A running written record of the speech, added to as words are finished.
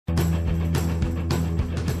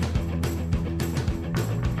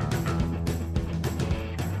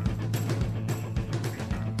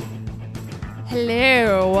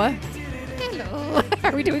Hello. Hello.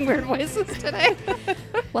 Are we doing weird voices today?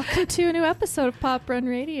 Welcome to a new episode of Pop Run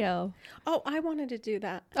Radio. Oh, I wanted to do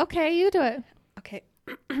that. Okay, you do it. Okay.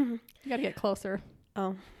 You gotta get closer.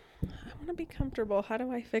 Oh, I want to be comfortable. How do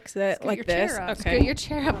I fix it? Like your this? Chair up. Okay. Scoot your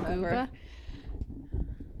chair up, Whatever. Gooba.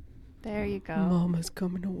 There you go. Mama's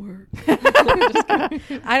coming to work.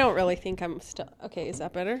 I don't really think I'm still. Okay, is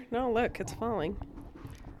that better? No, look, it's falling.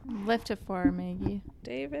 Lift it for her, Maggie.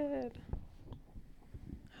 David.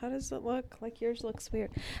 How does it look? Like yours looks weird.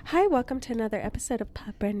 Hi, welcome to another episode of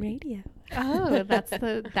Pop Run Radio. Oh, that's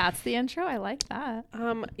the intro. I like that.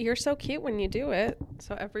 You're so cute when you do it.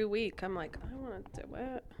 So every week I'm like, I want to do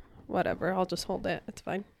it. Whatever, I'll just hold it. It's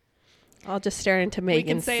fine. I'll just stare into Megan's.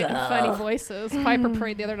 We can say it in funny voices. Piper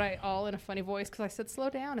prayed the other night all in a funny voice because I said, slow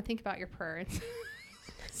down and think about your prayer.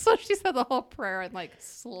 So she said the whole prayer in like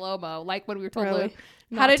slow-mo, like when we were told Really?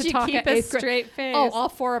 not How did to you talk keep at a eighth grade. straight face? Oh, all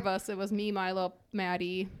four of us. It was me, Milo,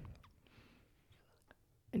 Maddie,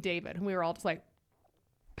 and David. And we were all just like...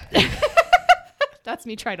 That's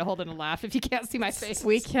me trying to hold in a laugh if you can't see my face.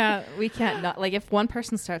 We can't not, like, if one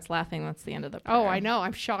person starts laughing, that's the end of the prayer. Oh, I know.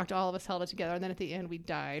 I'm shocked all of us held it together. And then at the end, we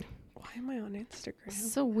died. Why am I on Instagram?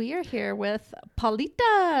 So we're here with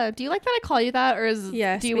Paulita. Do you like that I call you that, or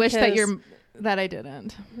Yes, do you wish that because- that I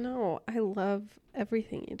didn't? No, I love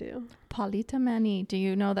everything you do. Paulita Manny. Do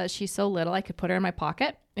you know that she's so little I could put her in my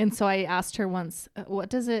pocket? And so I asked her once, what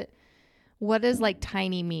does like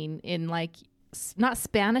tiny mean in like not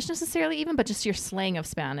Spanish necessarily even, but just your slang of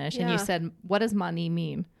Spanish? And you Yeah. said, what does money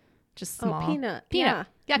mean? Just small. Oh, peanut. Yeah,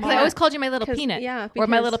 because Yeah. I always called you my little peanut. Yeah, or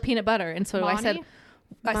my because- little peanut butter. And so I said,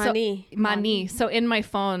 Mani. Mani. So in my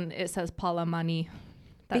phone it says Paula Mani.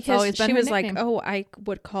 That's Because always been she her was nickname. like, oh, I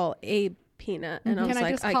would call a peanut. And I was Can I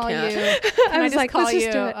like, just I call can't. you? I was like, call let's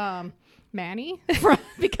just do it. you Manny?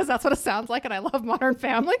 Because that's what it sounds like, and I love Modern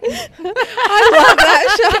Family. I love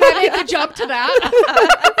that show. Can I make the jump to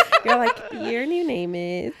that? You're like, your new name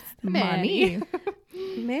is Money.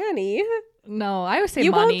 Manny. No, I always say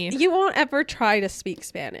You money. you won't ever try to speak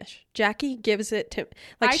Spanish. Jackie gives it to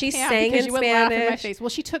like I she can't sang because in you would laugh in my Spanish. face. Well,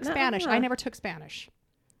 she took Nuh-uh. Spanish. I never took Spanish.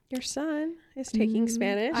 Your son is taking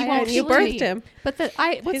Spanish, I and you actually- birthed him. But He's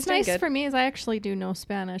what's doing nice good. for me is I actually do know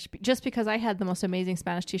Spanish just because I had the most amazing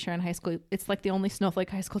Spanish teacher in high school. It's like the only snowflake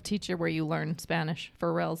high school teacher where you learn Spanish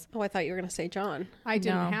for reals. Oh, I thought you were gonna say John. I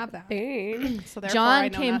didn't No. have that. Dang. So therefore, I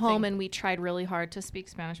John know came nothing. home and we tried really hard to speak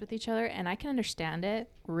Spanish with each other, and I can understand it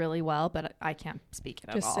really well, but I can't speak it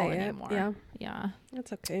Just at all say it. anymore. Yeah. Yeah.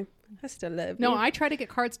 That's okay. I still love No, you. I tried to get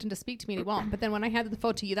Cardston to speak to me and he won't. But then when I handed the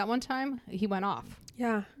phone to you that one time, he went off.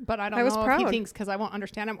 Yeah. But I don't I was know if proud. he thinks because I won't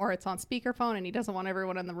understand him or it's on speakerphone and he doesn't want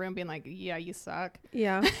everyone in the room being like, yeah, you suck.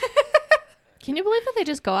 Yeah. Can you believe that they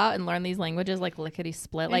just go out and learn these languages like lickety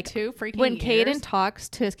split? In Like 2 freaking when years. Caden talks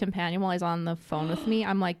to his companion while he's on the phone with me,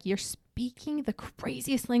 I'm like, you're speaking the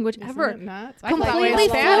craziest language Isn't ever. it nuts? Completely I thought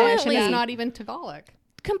Spanish and fluently. it's not even Tagalog.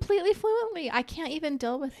 Completely fluently. I can't even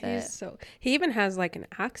deal with it. He even has like an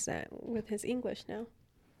accent with his English now.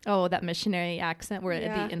 Oh, that missionary accent where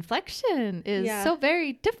Yeah. the inflection is Yeah. so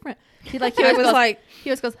very different. He I always was goes, like, he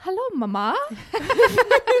always goes, hello, mama.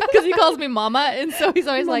 Because he calls me mama. And so he's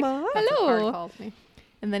always Mama? like, Card hello. calls me.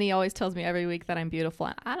 And then he always tells me every week that I'm beautiful.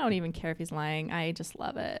 And I don't even care if he's lying. I just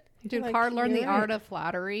love it. Dude, Like, Card learned the you're art of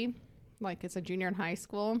flattery. Like it's a junior in high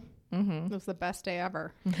school. Mm-hmm. It was the best day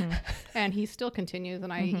ever. And he still continues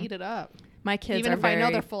and I eat it up. My kids Even are if very, I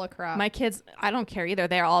know they're full of crap. my kids, I don't care either.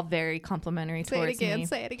 They're all very complimentary say it towards again, me.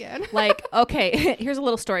 say it again. Like, okay, here's a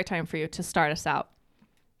little story time for you to start us out.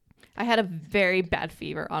 I had a very bad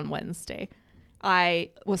fever on Wednesday. I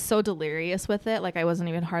was so delirious with it. Like I wasn't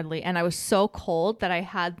even hardly, and I was so cold that I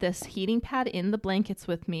had this heating pad in the blankets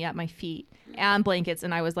with me at my feet and blankets.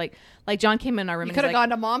 And I was like John came in our room You and could he's have like, gone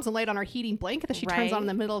to mom's and laid on our heating blanket that she turns Right. on in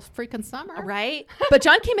the middle of freaking summer. right. But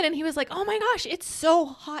John came in and he was like, oh my gosh, it's so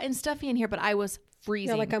hot and stuffy in here. But I was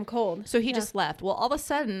freezing. yeah, like I'm cold. So he just left. Well, all of a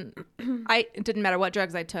sudden, it didn't matter what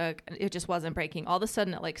drugs I took. It just wasn't breaking. All of a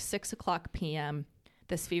sudden at like 6:00 p.m.,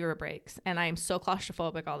 this fever breaks. And I am so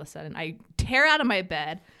claustrophobic all of a sudden. I tear out of my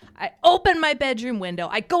bed. I open my bedroom window.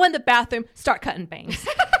 I go in the bathroom, start cutting bangs.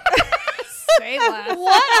 Say less.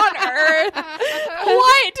 What on earth?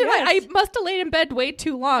 Why did I must have laid in bed way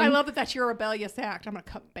too long. I love that that's your rebellious act. I'm going to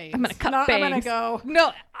cut bangs. I'm gonna cut Not, bangs. I'm going to go.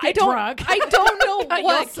 No, I Get don't. drunk. I don't know Cut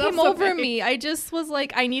what yourself came some over bangs. me. I just was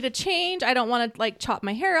like, I need a change. I don't want to like chop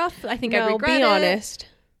my hair off. I think I No, regret be it. honest.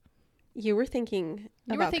 You were thinking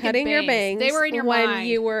You were about thinking cutting your bangs. bangs. They were in your when mind,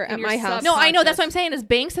 you were in at your my house. No, I know. That's Subconscious. what I'm saying is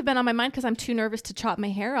bangs have been on my mind because I'm too nervous to chop my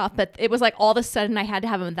hair off. But it was like all of a sudden I had to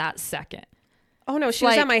have them that second. Oh no, she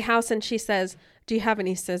was like- at my house and she says, do you have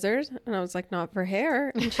any scissors? And I was like, not for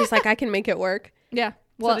hair. And she's like, I can make it work. Yeah.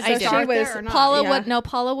 Well, So I she did. was- or not? Paula Yeah.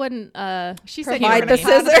 Paula wouldn't. She said you Provide were going the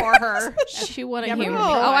to have scissors. for her. She wouldn't Never hear me.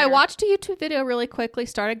 mind. Oh, I watched a YouTube video really quickly.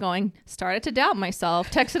 Started to doubt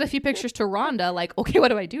myself. Texted a few pictures to Rhonda. Like, okay, what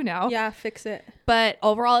do I do now? Yeah, fix it. But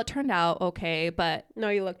overall, it turned out okay. But No,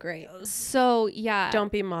 you look great. so yeah.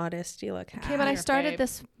 Don't be modest. You look happy. Okay, but I Your started babe.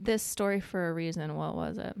 this story for a reason. What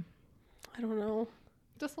was it? I don't know.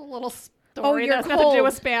 Just a little Oh, story you're that's nothing to do cold.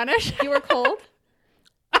 with Spanish. You were cold?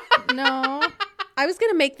 No. I was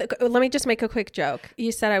going to make let me just make a quick joke.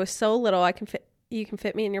 You said I was so little you can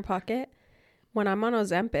fit me in your pocket. When I'm on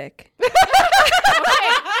Ozempic,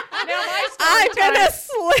 Now my story I'm time. going to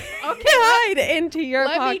slide into your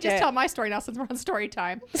Let pocket. me just tell my story now since we're on story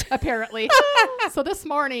time, apparently. So this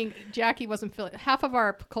morning, Jackie wasn't feeling half of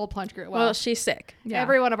our cold plunge group. Well, she's sick. Yeah.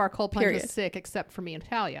 Every one of our cold plunge Period. was sick except for me and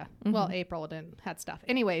Talia. Well, April had stuff.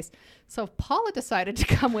 Anyways, so Paula decided to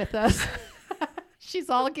come with us. She's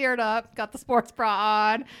all geared up, got the sports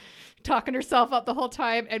bra on, talking herself up the whole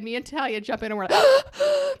time. And me and Talia jump in and we're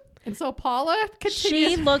like, and so Paula continues.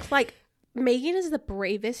 She looked like Megan is the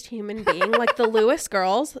bravest human being. Like the Lewis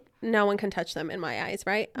girls, no one can touch them in my eyes,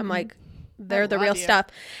 right? I'm like, they're the love real you. stuff.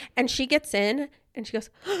 And she gets in and she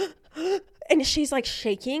goes, and she's like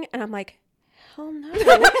shaking. And I'm like, hell no.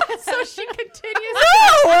 So she continues.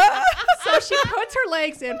 No! So she puts her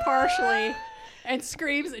legs in partially and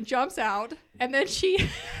screams and jumps out. And then she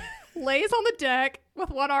lays on the deck with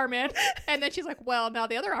one arm in. And then she's like, well, now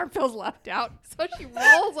the other arm feels left out. So she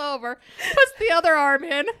rolls over, puts the other arm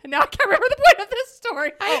in. And now I can't remember the point of this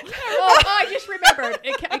story. I just remembered.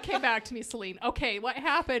 It came back to me, Celine. Okay, what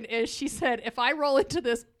happened is she said, if I roll into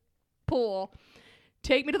this pool,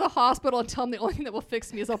 take me to the hospital and tell them the only thing that will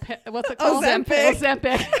fix me is what's it called? Ozempic.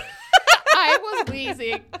 Ozempic. I was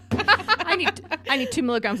wheezing. I need 2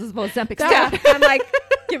 milligrams of Ozempic. Yeah. Stop. I'm like,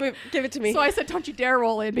 give it to me. So I said, don't you dare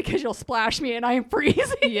roll in because you'll splash me and I am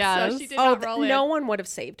freezing. Yes. So she did Oh, not roll in. no one would have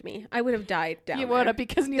saved me. I would have died down You there. would have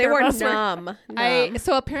because neither They were of us were. numb.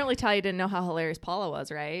 So apparently Talia didn't know how hilarious Paula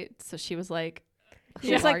was, right? So she was like,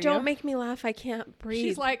 She was "Who like, are don't you?" make me laugh. I can't breathe.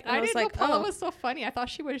 She's like, And I didn't know like, Paula oh. was so funny. I thought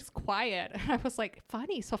she was quiet. And I was like,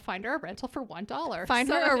 funny. So find her a rental for $1. Find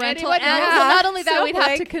So her if a rental. anyone And knows- well, not only that, So, we'd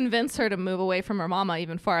have to like- convince her to move away from her mama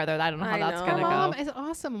even farther. I don't know how I that's know. Her going to mom go. is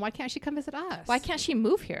awesome. Why can't she come visit us? Why can't she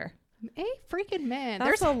move here? freaking man?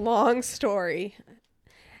 That's There's a long story.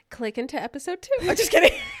 Click into episode 2. I'm just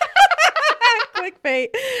kidding. Clickbait.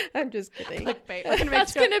 I'm just kidding. clickbait. We're gonna make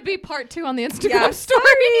That's sure- going to be part 2 on the Instagram Yeah, story.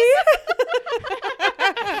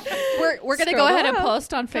 We're going to go Scroll ahead and up.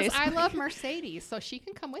 post on 'Cause I Facebook. love Mercedes, so she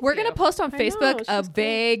can come with We're you. going to post on I know, Facebook a she's great.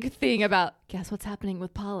 vague thing about guess what's happening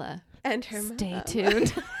with Paula. And her Stay mom.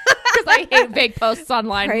 tuned. Because I hate vague posts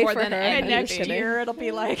online Pray more for than her. And I'm anything. next kidding. year it'll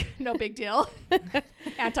be like no big deal,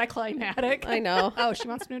 anticlimactic. I know. Oh, she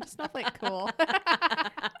wants to move to Snowflake. Cool.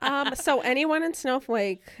 So anyone in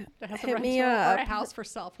Snowflake, That has a hit me rental or up. a house for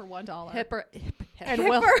sale for $1. Hip her, and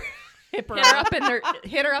Will hit her hit her up in her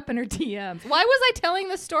hit her up in her DMs. Why was I telling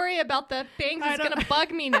the story about the bangs? I It's don't gonna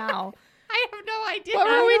bug me now. I have no idea. What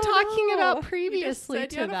were we don't talking know. about You just previously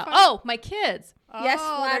said you to had a that? fun- Oh, my kids. Yes,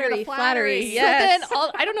 Oh, they're flattery, gonna flattery. So Yes.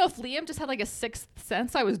 then I don't know if Liam just had like a sixth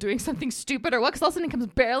sense I was doing something stupid or what, because all of a sudden he comes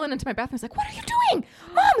barreling into my bathroom. He's like, "What are you doing?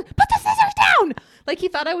 Mom, put the scissors down!" Like he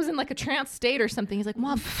thought I was in like a trance state or something. He's like,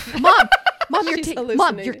 "Mom, She's you're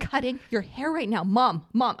hallucinating. cutting your hair right now, Mom."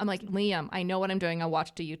 I'm like, "Liam, I know what I'm doing. I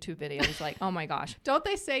watched a YouTube video." He's like, "Oh my gosh." Don't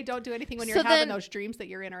they say don't do anything when So you're having then- those dreams that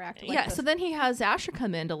you're interacting? Yeah, Like so this? then he has Asher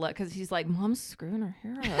come in to look because he's like, "Mom's screwing her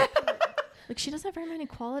hair up." Like, she doesn't have very many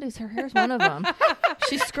qualities. Her hair's one of them.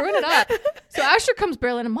 She's screwing it up. So Asher comes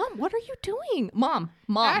barreling in. "Mom, what are you doing? Mom.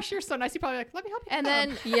 Ash, you're so nice. You probably like, let me help you. And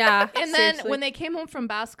then Yeah. and then seriously. when they came home from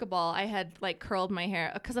basketball, I had like curled my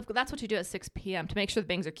hair because that's what you do at 6 p.m. to make sure the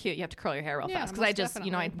bangs are cute. You have to curl your hair real Yeah, fast because I most just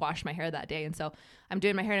definitely. I'd washed my hair that day, and so I'm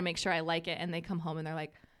doing my hair to make sure I like it. And they come home and they're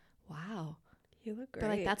like, "Wow." You look great. They're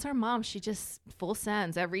like, "That's our mom. She just full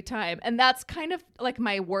sends every time." And that's kind of like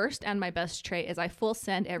my worst and my best trait is I full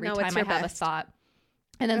send every No, time it's I your have best. a thought.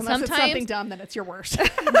 And then Unless it's sometimes something dumb, then it's your worst.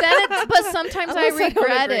 but sometimes I Unless I don't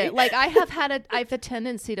regret agree. it. Like I have a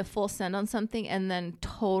tendency to full send on something and then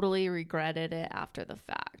totally regretted it after the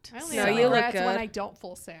fact. I only No, have you look regrets when good. I don't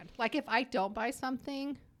full send. Like if I don't buy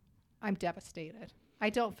something, I'm devastated. I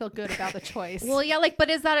don't feel good about the choice. Well, yeah, but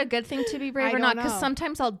is that a good thing to be brave I or not? don't Because know.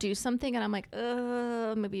 sometimes I'll do something and I'm like,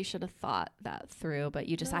 maybe you should have thought that through. But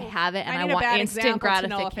you just, I have it and I need a want bad instant example gratification.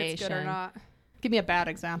 to know if it's good or not. Give me a bad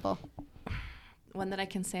example. One that I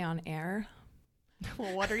can say on air.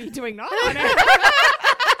 Well, what are you doing not on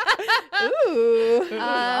Ooh.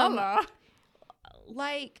 it?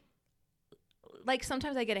 Like like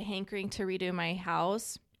sometimes I get a hankering to redo my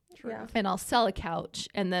house. Yeah. And I'll sell a couch,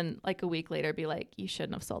 and then like a week later, be like, "You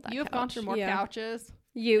shouldn't have sold that." You've couch. gone through more Yeah. couches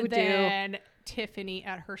You do. than Tiffany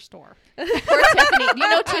at her store. Or Tiffany, you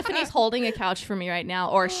know, Tiffany's holding a couch for me right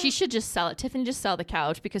now, or she should just sell it. Tiffany, just sell the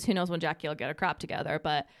couch because who knows when Jackie will get her crap together.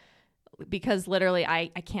 But because literally, I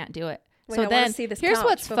can't do it. Wait, So I wanna then see this here's couch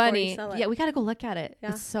what's before you funny. sell it. Yeah, we got to go look at it.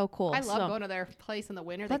 Yeah. It's so cool. I love So going to their place in the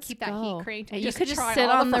winter. They let's keep that go. heat cranked. Yeah, and you could just try sit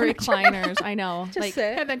all on the furniture. recliners. I know. Just like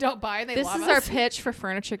sit. And then don't buy. They this love is our us. pitch for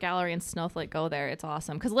Furniture Gallery and Snowflake. Go there. It's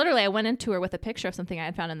awesome. Because literally, I went into her with a picture of something I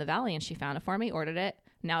had found in the valley, and she found it for me, ordered it.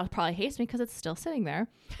 Now it probably hates me because it's still sitting there.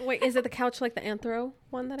 Wait, is it the couch like the Anthro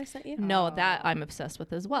one that I sent you? No, that I'm obsessed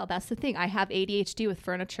with as well. That's the thing. I have ADHD with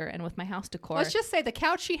furniture and with my house decor. Let's just say the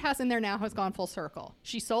couch she has in there now has gone full circle.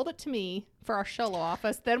 She sold it to me for our Sholo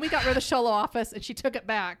office. Then we got rid of the Sholo office, and she took it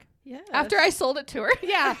back. Yeah. after I sold it to her.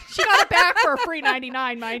 Yeah, she got it back for a free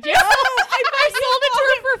 $99, mind you. I sold it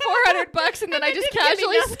to her for $400, and then I just didn't give me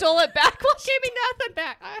casually nothing. stole it back. Gave me nothing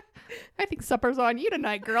back. I think supper's on you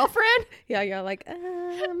tonight, girlfriend. Yeah, you're like,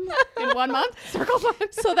 In 1 month, circles on.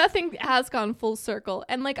 So that thing has gone full circle,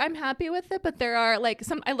 and like I'm happy with it. But there are like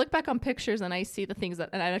some. I look back on pictures and I see the things that,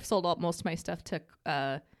 and I've sold all most of my stuff to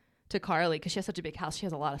Carly because she has such a big house. She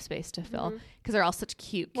has a lot of space to fill because they're all such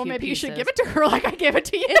cute. Well, maybe pieces. you should give it to her like I gave it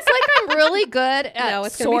to you. It's like I'm really good at No,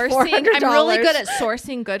 it's gonna be sourcing. $400. I'm really good at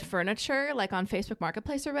sourcing good furniture, like on Facebook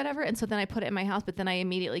Marketplace or whatever. And so then I put it in my house, but then I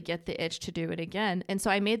immediately get the itch to do it again. And so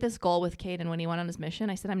I made this goal with Caden when he went on his mission.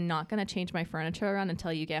 I said, I'm not going to change my furniture around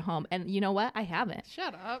until you get home. And you know what? I haven't.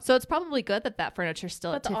 Shut up. So it's probably good that that furniture's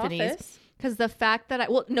still But at the Tiffany's. office? Because the fact that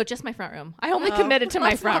no, just my front room. I only committed to my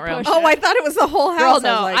Let's front not room. push oh, I thought it was the whole Girl, house.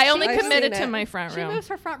 no, was like, I only I've committed seen to it. my front She room. moves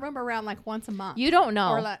her front room around like once a month. You don't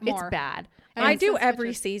know. Or It's more. bad. I And do some every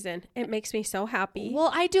switches. season. It makes me so happy. Well,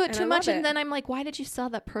 I do it And too I much, love and it. then I'm like, why did you sell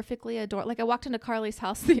that perfectly adorable? Like, I walked into Carly's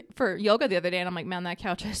house for yoga the other day, and I'm like, man, that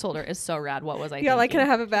couch I sold her is so rad. What was I yeah, like, thinking? can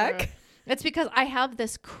I have it back? It's because I have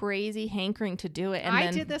this crazy hankering to do it, and I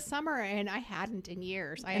then did this summer and I hadn't in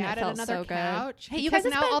years. I And it added felt another so good. couch. Hey, you because guys,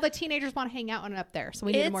 it's now been- all the teenagers want to hang out on up there, so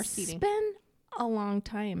we needed more It's seating. been a long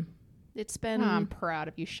time. It's been I'm proud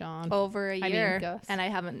of you, Sean. over a mean, year, Gus. and I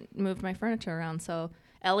haven't moved my furniture around. So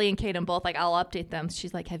Ellie and Kaden both, like, I'll update them.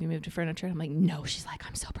 She's like, have you moved your furniture? And I'm like, no. She's like,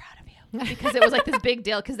 I'm so proud of you. Because it was like this big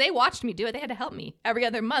deal. Because they watched me do it. They had to help me. Every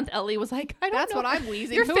other month, Ellie was like, I don't That's know. what I'm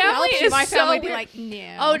wheezing. Your Who family helps you? is My so family would be weird. like,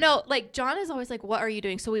 no. Oh, no. Like, John is always like, what are you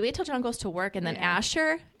doing? So we wait till John goes to work. And then Yeah.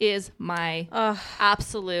 Asher is my Ugh.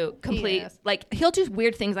 absolute complete. is. Like, he'll do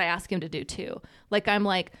weird things I ask him to do, too. Like, I'm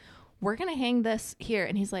like, we're going to hang this here.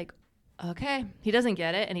 And he's like, okay. He doesn't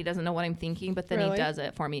get it. And he doesn't know what I'm thinking. But then Really? he does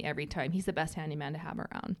it for me every time. He's the best handyman to have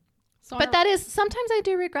around. So But that is, sometimes I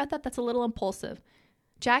do regret that. That's a little impulsive.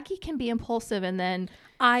 Jackie can be impulsive. And then,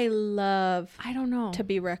 I love I don't know. to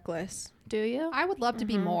be reckless. Do you? I would love to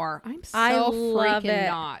be more. I'm so I love freaking it.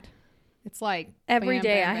 not. It's like Every bam,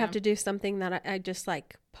 day bam, I have bam. to do something that I just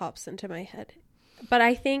like pops into my head. But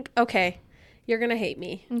I think, okay, you're going to hate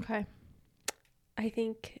me. Okay. I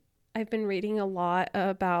think I've been reading a lot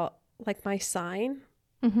about like my sign.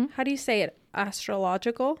 Mm-hmm. How do you say it?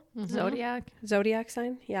 Astrological? Zodiac. Zodiac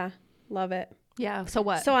sign? Yeah. Love it. Yeah. So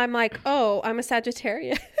what? So I'm like, oh, I'm a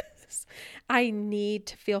Sagittarius. I need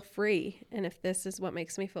to feel free. And if this is what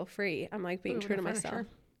makes me feel free, I'm like being Move true to the furniture. myself.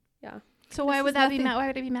 Yeah. So why This would is that be nothing- mad? Why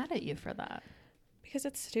would I be mad at you for that? Because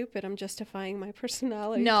it's stupid. I'm justifying my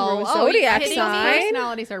personality No. through a Oh, you zodiac kidding me? sign.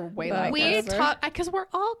 Personalities are way But like We whatever. talk because we're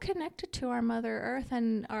all connected to our Mother Earth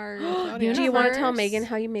and our universe. Do you want to tell Megan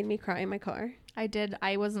how you made me cry in my car? I did.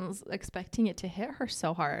 I wasn't expecting it to hit her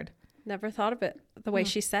so hard. Never thought of it the way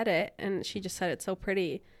she said it, and she just said it so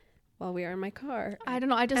pretty while we were in my car. I don't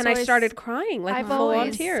know. I just And I always- started crying, like I've full on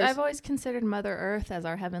always tears. I've always considered Mother Earth as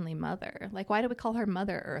our heavenly mother. Like, why do we call her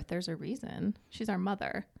Mother Earth? There's a reason. She's our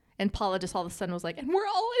mother. And Paula just all of a sudden was like, and we're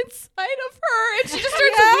all inside of her. And she just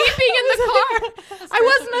starts weeping in the car. I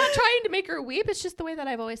was not trying to make her weep. It's just the way that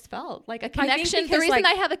I've always felt. Like a connection. The because, reason like-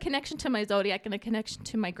 I have a connection to my zodiac and a connection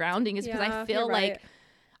to my grounding is because I Yeah, feel you're like right.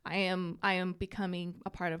 I am becoming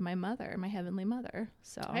a part of my mother, my heavenly mother.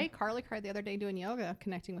 So Hey, Carly cried the other day doing yoga,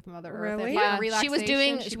 connecting with Mother Earth. Really? If yeah, you she was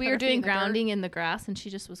doing. relaxation, she We put were her feet doing in the dirt. grounding in the grass, and she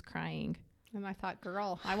just was crying. And I thought,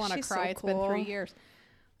 girl, I want to She's so cry. It's been 3 cool. years.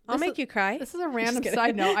 I'll This make is- you cry. This is a random kidding.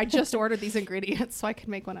 side note. I just ordered these ingredients so I could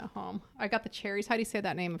make one at home. I got the cherries. How do you say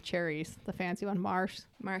that name of cherries? The fancy one, Marsh.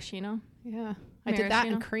 Maraschino. Yeah. I did that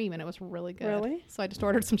in Maraschino? cream and it was really good. Really? So I just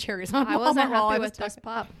ordered some cherries on I wasn't Walmart while happy I was with this talking.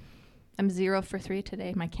 pop. I'm 0 for 3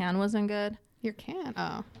 today. My can wasn't good. Your can.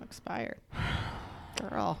 Oh, expired.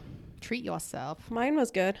 Girl. Treat yourself. Mine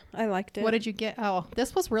was good. I liked it. What did you get? Oh,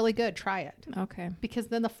 this was really good. Try it. Okay. Because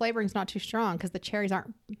then the flavoring's not too strong because the cherries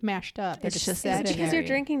aren't mashed up. They're It's just just Is it sitting because there. you're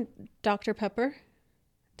drinking Dr. Pepper?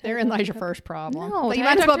 Therein lies your first problem. No, but you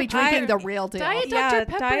Diet might as well Dr. be drinking Pepper- the real deal. Diet Yeah, Dr.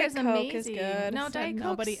 Pepper Diet is Coke amazing. is good. No, Said Diet Coke.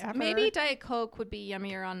 nobody ever. Maybe Diet Coke would be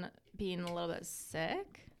yummier on being a little bit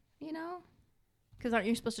sick. You know, because aren't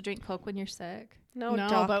you supposed to drink Coke when you're sick? No,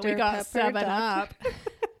 No, but we Dr. got Pepper, 7 Up.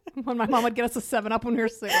 When my mom would get us a 7 Up when we were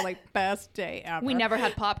sick, like best day ever. We never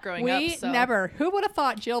had pop growing up. We So. never. Who would have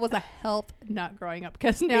thought Jill was a health nut growing up?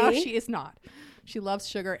 Because now Me? she is not. She loves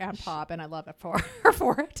sugar and pop, and I love it for her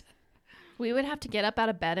for it. We would have to get up out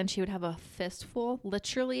of bed, and she would have a fistful,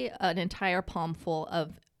 literally an entire palmful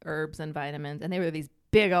of herbs and vitamins, and they were these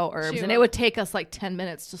big old herbs, She and it would- would take us like 10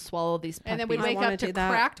 minutes to swallow these puppies. And then we'd I wake wanna up to do that.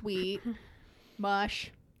 cracked wheat,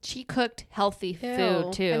 mush, She cooked healthy Ew.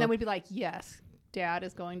 food too. and then we'd be like, "Yes, Dad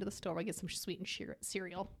is going to the store. We get some sweetened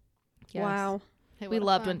cereal." Yes. Wow. It we was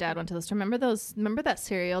loved fun. when Dad went to the store. Remember that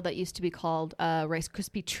cereal that used to be called Rice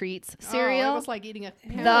Krispie Treats Oh, cereal? it was like eating a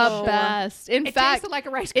the pound of sugar. best. In It fact, tasted like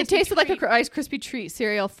a Rice. it tasted like a treat. Rice Krispie treat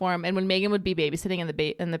cereal form. And when Megan would be babysitting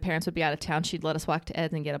and the parents would be out of town, she'd let us walk to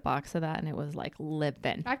Ed's and get a box of that, and it was like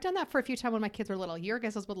living. I've done that for a few times when my kids were little. Your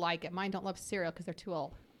guesses would like it. Mine don't love cereal because they're too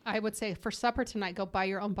old. I would say for supper tonight, go buy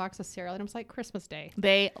your own box of cereal. And it was like Christmas Day.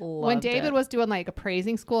 They loved When David it. was doing like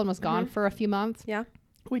appraising school and was gone for a few months, Yeah.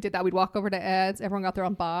 we did that. We'd walk over to Ed's. Everyone got their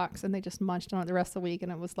own box and they just munched on it the rest of the week.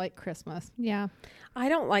 And it was like Christmas. yeah. I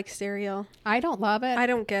don't like cereal. I don't love it. I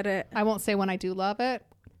don't get it. I won't say when I do love it.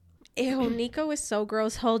 Ew, Nico is so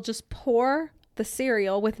gross. He'll just pour the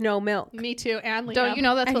cereal with no milk. Me too. And Liam. Don't you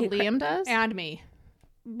know that's I what hate Liam does? And me.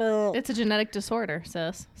 Blech. It's a genetic disorder,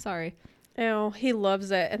 sis. Sorry. Ew, he loves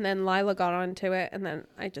it. And then Lila got onto it, and then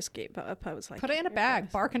I just gave up. I was like, Put it in a "You're bag.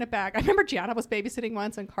 gross." Bark in a bag. I remember Gianna was babysitting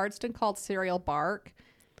once and Cardston called cereal Bark.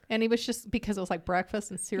 And he was just because it was like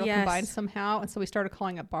breakfast and cereal Yes. combined somehow. And so we started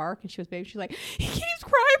calling it Bark. And she was baby. She's like, he keeps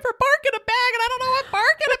crying for Bark in a bag. And I don't know what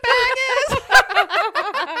Bark in a bag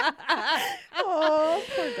is. Oh,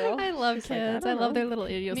 poor girl. I love She's like, kids. I I don't love know. their little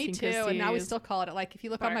Me idiosyncrasies. too. And now we still call it. Like if you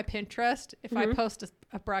look on my Pinterest, if I post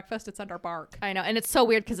a breakfast, it's under Bark. I know, and it's so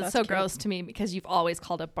weird because it's That's so cute. gross to me because you've always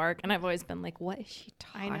called it bark, and I've always been like, "What is she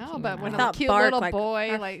I talking know, but when I a thought cute Bark, little like, boy,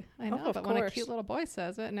 arf. like I know, of but when a course. cute little boy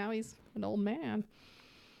says it, now he's an old man.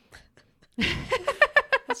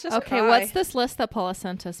 Let's just Okay, cry. what's this list that Paula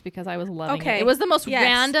sent us? Because I was loving it. Okay, It was the most yes.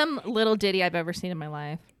 random little ditty I've ever seen in my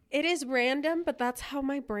life. It is random, but that's how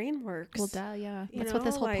my brain works. Well, duh, yeah. You That's what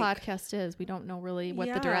this know, whole like- podcast is. We don't know really what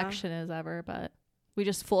the Yeah. direction is ever, but we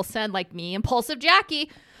just full send like me, impulsive Jackie.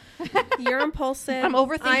 You're impulsive. I'm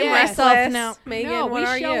overthinking I'm myself restless. now. Megan, no, what we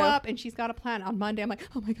are show you? up and she's got a plan on Monday. I'm like,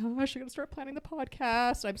 oh my gosh, I'm gonna start planning the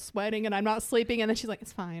podcast. I'm sweating and I'm not sleeping. And then she's like,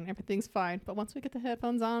 it's fine, everything's fine. But once we get the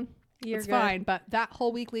headphones on, You're it's good. fine. But that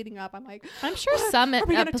whole week leading up, I'm like, I'm sure some are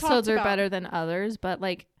we gonna episodes talk are about? better than others, but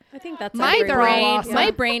like I think that's my they're all brain, awesome.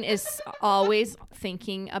 my brain is always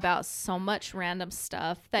thinking about so much random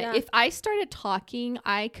stuff that Yeah. if I started talking,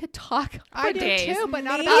 I could talk for I do days too, but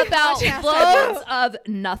not Me? about about podcast. loads of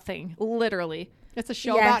nothing, literally. It's a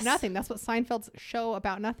show about Yes. nothing. That's what Seinfeld's show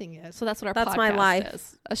about nothing is. So that's what our That's podcast my life.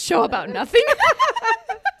 is. A show about nothing.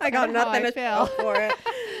 I got Kinda how nothing I to feel feel. for it.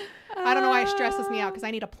 I don't know why it stresses me out because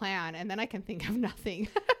I need a plan and then I can think of nothing.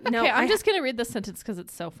 No, Okay, I'm just going to read this sentence because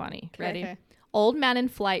it's so funny. Ready? Okay. Old man in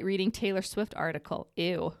flight reading Taylor Swift article.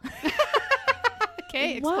 Ew.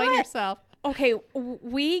 Okay, explain What? yourself. Okay,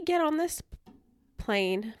 we get on this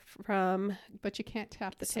plane from But you can't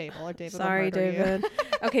tap the table or David will sorry, murder you. David.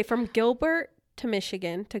 Okay, from Gilbert to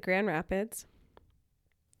Michigan to Grand Rapids.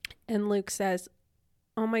 And Luke says,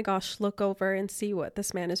 "Oh my gosh, look over and see what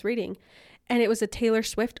this man is reading." And it was a Taylor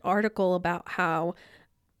Swift article about how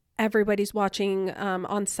everybody's watching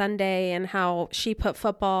on Sunday and how she put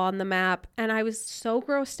football on the map. And I was so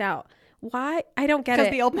grossed out. Why? I don't get Because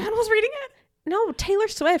it. the old man was reading it? No, Taylor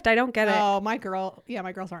Swift. I don't get it. Oh, my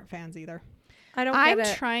girls aren't fans either. I don't I'm get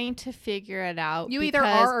it. trying to figure it out. You either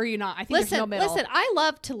because- are or you're not. I think there's no middle. Listen, I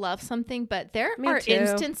love to love something, but there Me are too.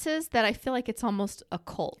 instances that I feel like it's almost a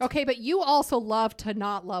cult. Okay, but you also love to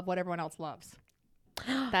not love what everyone else loves.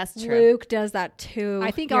 That's true. Luke does that too.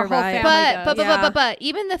 I think You're our whole right. family But, does. but, Yeah. but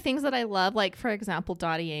even the things that I love, like for example,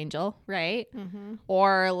 Dottie Angel, right? Mm-hmm.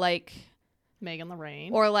 Or like Megan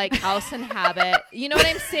Lorraine. or like House and Habit. You know what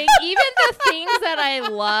I'm saying? Even the things that I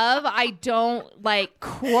love, I don't like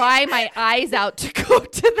cry my eyes out to go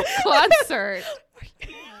to the concert.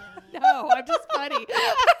 No, I'm just funny.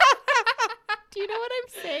 Do you know what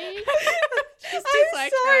I'm saying? She's I'm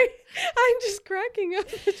like, sorry. I'm just cracking up.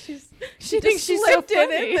 She thinks she's so slipped it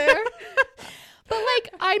funny. in there. But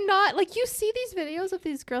like, I'm not like, you see these videos of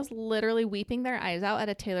these girls literally weeping their eyes out at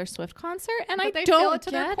a Taylor Swift concert, and But I they feel don't it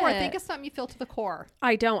to their get core. it. Think of something you feel to the core.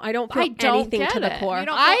 I don't feel I don't anything get to the it. core. You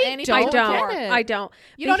don't feel anything I to the don't. core. I don't.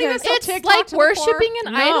 You don't even Because- feel It's TikTok like to the core? worshiping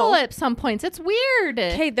an No. idol at some points. It's weird.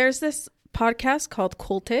 Okay, there's this podcast called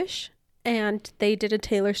Cultish, and they did a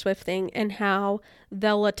Taylor Swift thing and how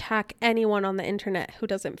they'll attack anyone on the internet who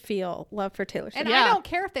doesn't feel love for Taylor Swift. And Yeah. I don't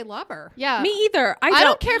care if they love her. Yeah. Me either. I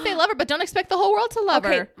don't care if they love her, but don't expect the whole world to love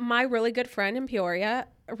Okay, her. my really good friend in Peoria,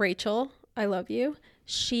 Rachel, I love you.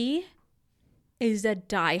 She is a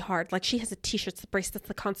diehard. Like, she has a t-shirts, the bracelets,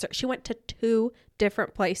 the concert. She went to 2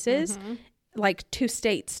 different places, like 2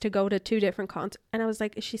 states, to go to 2 different concerts. And I was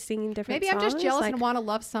like, is she singing different Maybe songs? I'm just jealous Like, and want to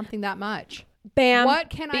love something that much. bam. What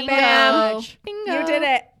can I Bingo. love? Bingo. You did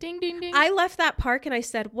it. Ding, ding, ding. I left that park and I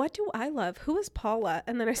said, what do I love? Who is Paula?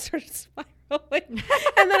 And then I started spiraling.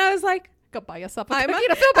 And then I was like, Go buy yourself a I'm cookie a,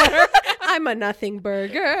 to feel better. I'm a nothing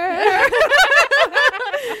burger.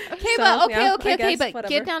 Okay, So, but yeah, I okay, guess, but whatever.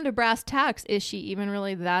 get down to brass tacks. Is she even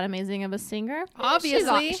really that amazing of a singer?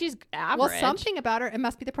 Obviously. she's average. Well, something about her. It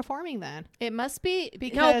must be the performing then. It must be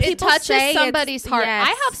Because it people touches say somebody's it's- heart. yes.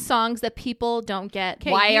 I have songs that people don't get.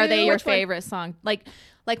 'Kay, Why are they your which one? favorite song?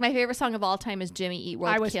 Like my favorite song of all time is Jimmy Eat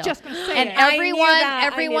World I was Kill. just going to say And it. I knew everyone that. I knew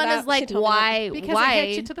everyone that. is She like, told me why? that. Because why? it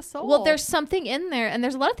hits you to the soul. Well, there's something in there, and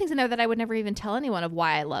there's a lot of things in there that I would never even tell anyone of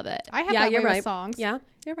why I love it. I have Yeah, that you're way with right. songs. Yeah,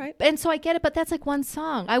 you're right. And so I get it, but that's like one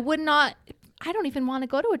song. I don't even want to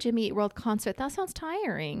go to a Jimmy Eat World concert. That sounds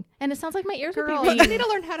tiring, and it sounds like my ears Girl, would be you ringing. need to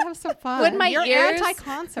learn how to have some fun. Would my You're ears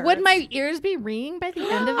anti-concert. Would my ears be ringing by the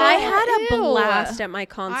end of it? I had a Ew. blast at my I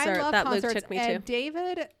concert love that concerts, Luke took me to. and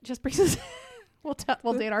David just brings his...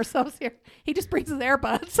 we'll date ourselves here. He just brings his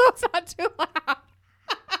earbuds, so it's not too loud.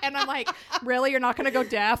 And I'm like, really? You're not going to go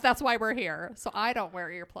deaf? That's why we're here. So I don't wear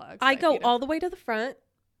earplugs. I go hate it. all the way to the front,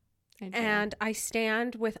 And and I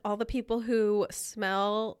stand with all the people who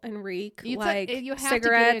smell and reek You like you have to get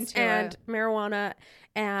cigarettes into and it. marijuana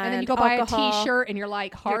and then you go alcohol. buy a t-shirt and you're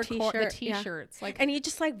like Your hardcore the t-shirt, yeah. t-shirts. Like, And you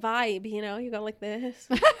just like vibe, you know? You go like this.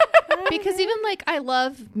 Because even like I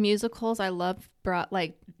love musicals, I love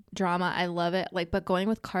like drama, I love it. Like, but going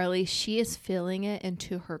with Carly, she is feeling it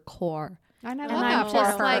into her core. and I And love I'm that for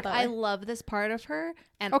just her. like, I love this part of her,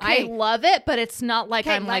 and Okay. I love it. But it's not like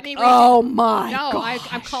Okay, I'm let like, me read- oh my no, gosh.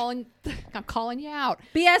 I'm calling you out.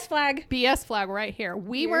 BS flag. BS flag right here.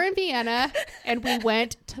 We were in Vienna and we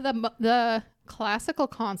went to the classical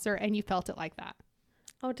concert, and you felt it like that.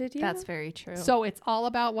 Oh, did you? That's very true. So it's all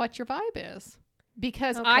about what your vibe is.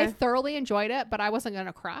 Because I Okay. thoroughly enjoyed it, but I wasn't going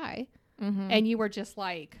to cry. And you were just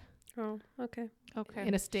like Oh, okay. okay.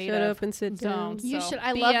 in a state Shut of up and sit zone. down. You So should.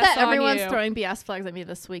 I BS love that on everyone's you. throwing BS flags at me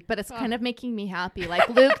this week, but it's kind of making me happy. Like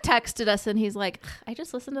Luke texted us and he's like, I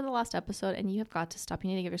just listened to the last episode and you have got to stop.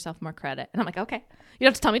 You need to give yourself more credit. And I'm like, okay. You don't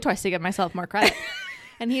have to tell me twice to give myself more credit.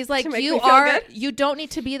 And he's like, To make you me feel are, good? you don't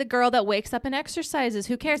need to be the girl that wakes up and exercises.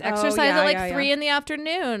 Who cares? Oh, Exercise yeah, at like yeah, 3 yeah. in the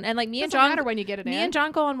afternoon. And like me and Doesn't John, matter when you get it me in. and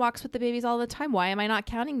John go on walks with the babies all the time. Why am I not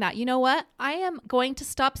counting that? You know what? I am going to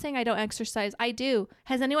stop saying I don't exercise. I do.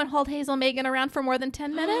 Has anyone hauled Hazel Megan around for more than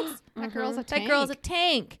 10 minutes? That girl's a That girl is a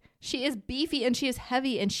tank. She is beefy and she is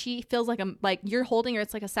heavy and she feels like you're holding her.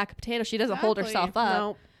 It's like a sack of potatoes. She doesn't hold Exactly. herself up.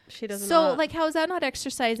 No, she doesn't. So not. like, how is that not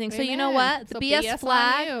exercising? So you know Amen. what? The So BS, BS on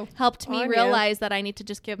flag you. helped me On you. realize that I need to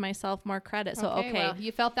just give myself more credit. So okay, well,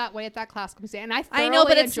 you felt that way at that classical museum, and I know, but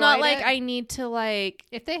thoroughly it's not enjoyed like it. I need to like.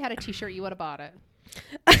 If they had a T-shirt, you would have bought it.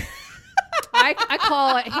 I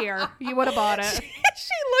call it here. You would have bought it. she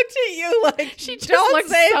looked at you like She just don't looked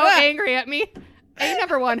so say that. angry at me. A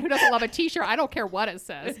number one who doesn't love a T-shirt. I don't care what it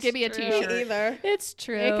says. Give me a true. T-shirt. either. It's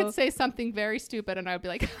true. It could say something very stupid, and I would be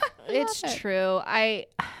like, It's I love it. true.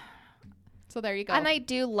 So there you go. And I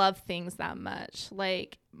do love things that much.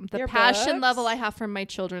 Like the Your passion books? level I have for my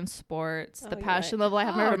children's sports, the you're passion right. level I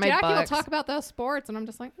have Oh, for my Jackie will books. talk about those sports, and I'm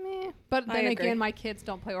just like, meh. But I then agree. again, my kids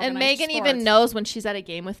don't play organized And Megan sports. even knows when she's at a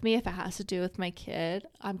game with me, if it has to do with my kid,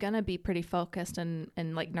 I'm going to be pretty focused and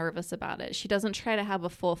like nervous about it. She doesn't try to have a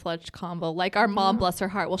full-fledged combo. Like our mom, bless her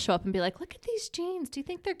heart, will show up and be like, look at these jeans. Do you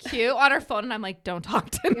think they're cute? On her phone. And I'm like, don't talk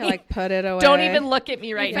to You're me. like, put it away. Don't even look at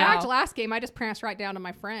me right In now. fact, last game, I just pranced right down to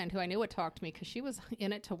my friend who I knew would talk to me because she was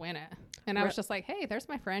in it to win it. And I was just like, hey, there's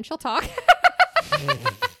my friend. She'll talk.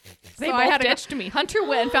 They So both I had to go- ditched me. Hunter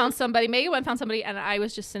went and found somebody. Megan went and found somebody. And I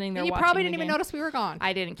was just sitting there And you watching probably the didn't even game. notice we were gone.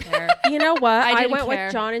 I didn't care. You know what? I I, didn't went care.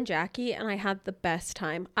 with John and Jackie and I had the best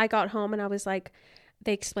time. I got home and I was like,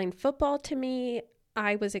 they explained football to me.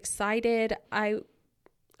 I was excited. I'm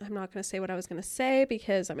not going to say what I was going to say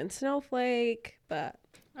because I'm in Snowflake, but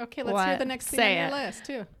Okay, let's hear What? the next thing Say on your it. list,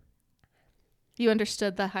 too. You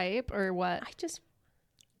understood the hype or what? I just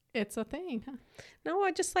It's a thing. Huh? No,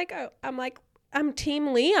 I just like, I'm like, I'm team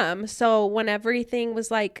Liam. So when everything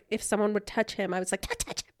was like, if someone would touch him, I was like, touch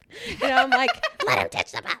him. You know, I'm like, let him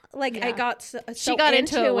touch the ball. Like, Yeah. I got so She got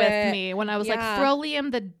into it with me when I was Yeah. like, throw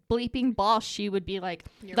Liam the bleeping ball. She would be like,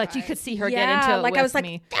 You're like you right. could see her get Yeah, into it like with I was like,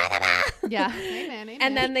 me. "Da, da, da." Yeah. Amen, amen.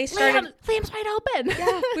 And then they started. Liam's wide open.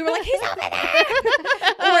 Yeah, we were like, he's over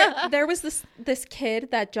there. Or there was this kid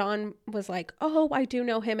that John was like, oh, I do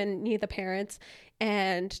know him and knew the parents,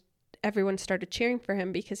 and everyone started cheering for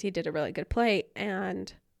him because he did a really good play.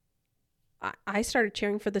 And I started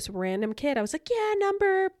cheering for this random kid. I was like, yeah,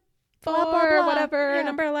 number 4, Blah, blah, blah. whatever, Yeah.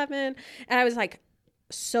 number 11, and I was like,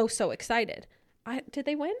 so excited. Did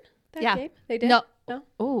they win that Yeah. game? They did. No. No,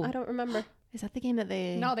 Oh, I don't remember. is that the game that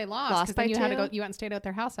they? no, they lost Lost because by then you had to 2? go. You went and stayed at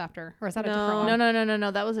their house after, or is that a No. different one?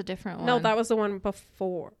 No. That was a different one. No, that was the one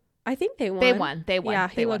before. I think they won. They won. Yeah,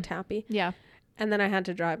 They he won. looked happy. Yeah, And then I had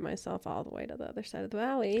to drive myself all the way to the other side of the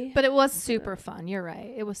valley. but it was super fun. You're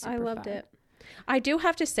right. It was super I loved fun. it. I do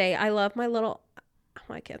have to say, I love my little,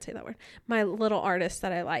 I can't say that word, my little artist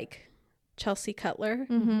that I like, Chelsea Cutler.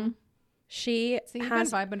 Mm-hmm. She So you've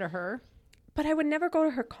has, been vibing to her. but I would never go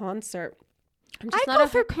to her concert. I'm I not go a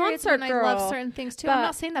for periods concert when girl. I love girl. certain things too. but- I'm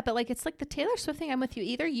not saying that, but like it's like the Taylor Swift thing. I'm with you.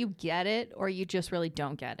 Either you get it or you just really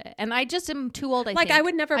don't get it. And I just am too old. I Like, think. I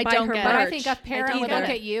would never I buy don't her get But it. I merch. think a parent do would get look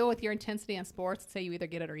it. at you with your intensity in sports and say you either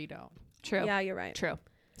get it or you don't. True. Yeah, you're right. True.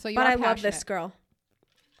 So you But are I love this passionate. girl.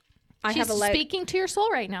 I She's have a lyric. speaking to your soul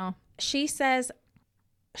right now. She says,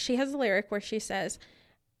 she has a lyric where she says,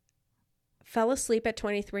 fell asleep at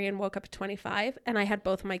 23 and woke up at 25. And I had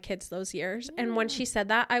both of my kids those years. And when she said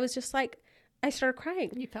that, I was just like, I started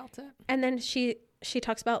crying. You felt it. And then she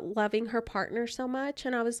talks about loving her partner so much.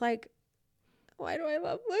 And I was like, why do I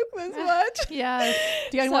love Luke this much? Yeah.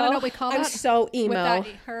 Do you want to know what we call I'm that? so emo. With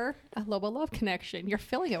that, her, a Lobo love connection. You're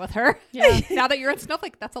filling it with her. Yeah. Now that you're in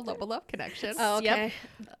Snowflake, that's a Lobo love connection. Oh, Yep. okay.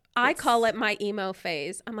 I call it my emo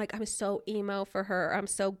phase. I'm like, I'm so emo for her. I'm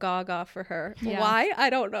so gaga for her. Yeah. Why? I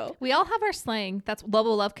don't know. We all have our slang. That's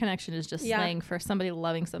love connection is just Yeah. slang for somebody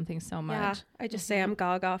loving something so much. Yeah. I just say I'm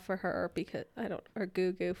gaga for her because I don't, or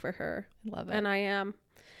goo goo for her. Love it. And I am.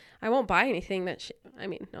 I won't buy anything that I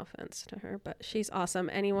mean, no offense to her, but she's awesome.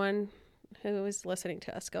 Anyone who is listening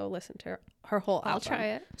to us, go listen to her whole album. I'll try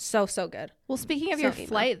it. So good. Well, speaking of So your emo.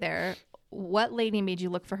 flight there, what lady made you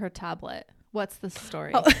look for her tablet? What's the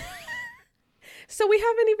story? Oh. So we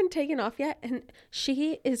haven't even taken off yet. And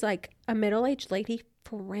she is like a middle-aged lady,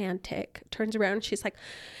 frantic, turns around and she's like,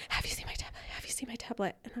 have you seen my tablet? Have you seen my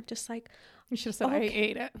tablet? And I'm just like, You should have said, I Okay.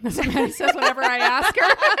 ate it. That's what Maddie says whenever I ask her.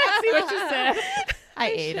 See what she said. I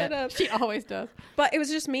ate shut it. up. She always does. But it was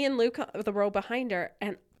just me and Luke, the row behind her.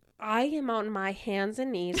 And I am on my hands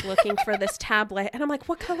and knees looking for this tablet. And I'm like,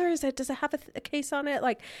 what color is it? Does it have a case on it?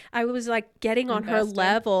 Like, I was like getting on her Invested.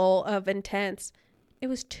 level of intense. It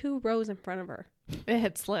was 2 rows in front of her. It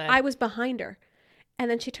had slid. I was behind her. And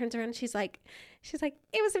then she turns around and she's like,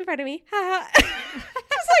 it was in front of me. Ha ha. I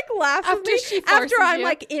was like laughing. After she forces I'm you.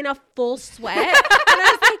 like in a full sweat. And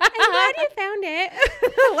I was like, I'm glad you found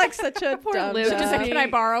it. Like such a Poor dumb Luke. joke. Just said, can I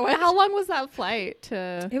borrow it? How long was that flight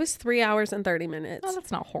to? It was 3 hours and 30 minutes. Oh, that's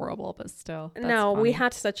not horrible, but still. That's No, we funny.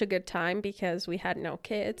 had such a good time because we had no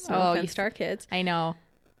kids. No Oh, offense to our kids. I know.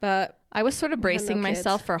 But I was sort of We had no bracing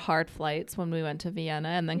myself kids. for hard flights when we went to Vienna,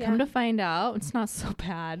 and then Yeah. come to find out, it's not so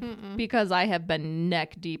bad because I have been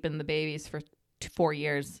neck deep in the babies for 4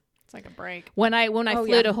 years. It's like a break. When I Oh,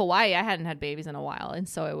 flew yeah. to Hawaii, I hadn't had babies in a while, and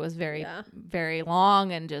so it was very Yeah. very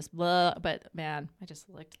long and just blah. But man, I just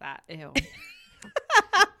licked that. Ew.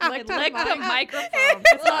 I Licked the licked the mic. microphone.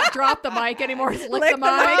 It's not drop the mic anymore. It's lick the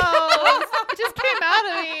mic. Gross. It just came out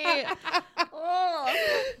of me.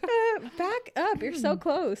 Oh. back up. You're so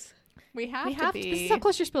close. We have We to have be. This is how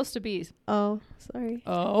close you're supposed to be. Oh, sorry.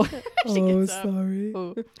 Oh. sorry.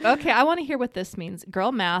 Okay, I want to hear what this means.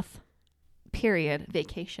 Girl math, period.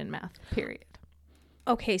 Vacation math, period.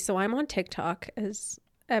 Okay, so I'm on TikTok, as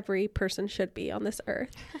every person should be on this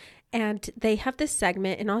earth. And they have this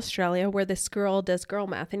segment in Australia where this girl does girl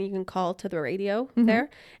math, and you can call to the radio there,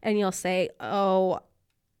 and you'll say, oh,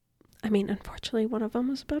 I mean, unfortunately, one of them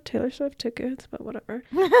was about Taylor Swift tickets, but whatever.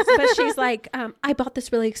 But she's like, I bought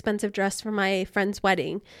this really expensive dress for my friend's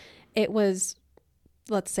wedding. It was,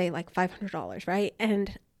 let's say, like $500, right?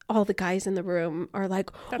 And all the guys in the room are like,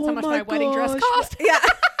 That's oh how much my wedding dress gosh. cost. Yeah.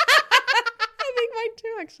 I think mine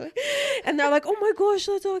too, actually. And they're like, oh my gosh,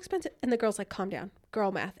 that's so expensive. And the girl's like, calm down,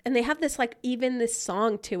 girl math. And they have this like even this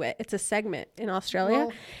song to it. It's a segment in Australia.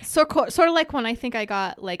 Well, sort of like when I think I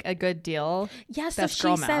got like a good deal. Yeah, so that's she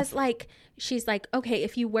girl says math. like, she's like, okay,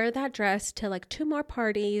 if you wear that dress to like 2 more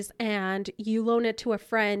parties and you loan it to a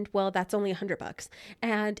friend, well, that's only $100.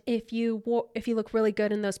 And if you look really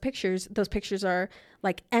good in those pictures are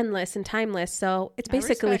like endless and timeless. So it's I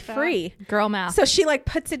basically respect that. free. Girl math. So she like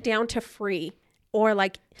puts it down to free, or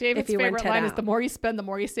like David's if you rent favorite it line is out. the more you spend, the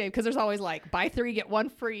more you save. Because there's always like, buy 3, get 1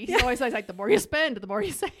 free. He always says like, the more you spend, the more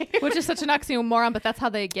you save. Which is such an oxymoron, but that's how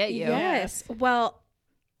they get you. Yes. Well,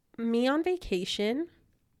 me on vacation,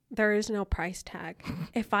 there is no price tag.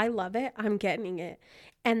 If I love it, I'm getting it.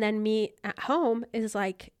 And then me at home is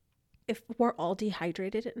like, if we're all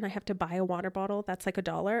dehydrated and I have to buy a water bottle that's like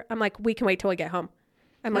 $1, I'm like, we can wait till I get home.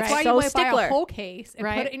 I'm That's like why so you buy stickler. a whole case and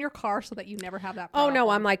Right. put it in your car so that you never have that Oh problem. no,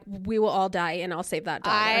 I'm like, we will all die and I'll save that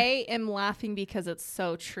 $1. I am laughing because it's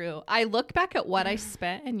so true. I look back at what I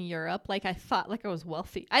spent in Europe, like I thought like I was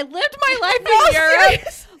wealthy. I lived my life in Europe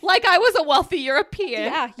like I was a wealthy European.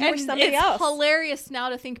 Yeah, you were and somebody it's else. hilarious now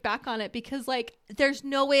to think back on it because like there's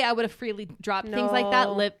no way I would have freely dropped things like that,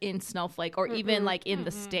 No. live in Snowflake or even like in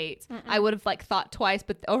the States. I would have like thought twice,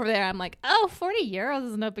 but over there I'm like, oh, 40 euros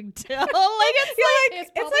is no big deal. like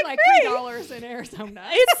It's probably like like free. $3 in Arizona.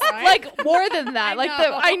 it's right? like more than that.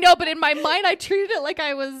 I I know, but in my mind, I treated it like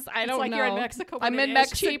I was. I don't like know. you're in Mexico when I'm it in is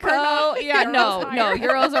Mexico. cheaper, not Yeah, euros no, higher.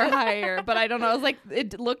 euros are higher. But I don't know. It was like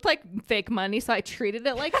it looked like fake money, so I treated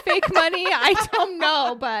it like fake money. I don't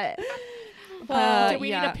know, but do we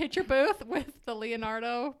yeah. need a picture booth with the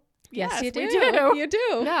Leonardo? Yes, you do. we do. You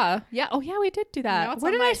do. Yeah, yeah. Oh, yeah, we did do Now that. it's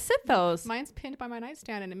Where on did I my- sit those? Mine's pinned by my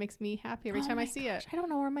nightstand, and it makes me happy every Oh time I my see gosh, it. I don't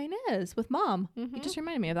know where mine is with Mom. You just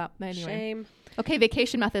reminded me of that. Anyway, Shame. okay,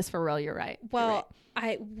 vacation math is for real. You're right. You're Well,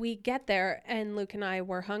 right. we get there and Luke and I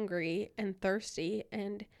were hungry and thirsty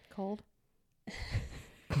and Cold.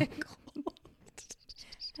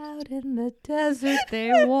 Out in the desert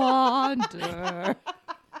they wander.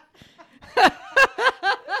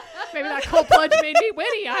 Maybe that cold plunge made me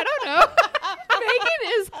witty. I don't know.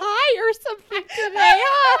 Megan is high or something today.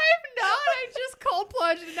 I'm not. I just cold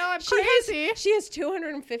plunged, and now I'm crazy. she has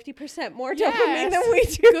 250% more dopamine Yes. than we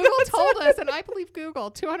do. Google told us, and I believe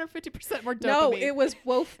Google, 250% more dopamine. No, it was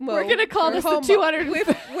WOFMO. We're gonna call or this the homo. 200 with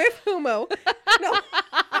humo. No.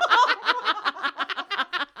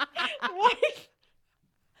 What?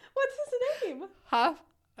 What's his name? Huh?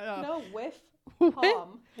 No, with With-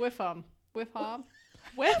 hom. With hom. With hom.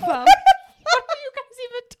 With them. What are you guys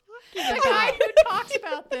even The talking guy about? who talks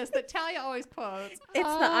about this that Talia always quotes. It's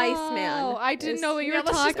the Iceman. Oh, I didn't know what you yeah, were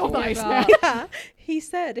let's just go talking with about. Iceman. Yeah, he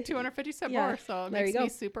said. 250% Yeah, more, so it there makes you me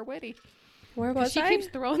go. super witty. Where was She I? keeps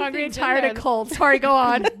throwing Hungry and things in tired there. and cold. Sorry, go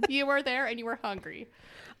on. You were there and you were hungry.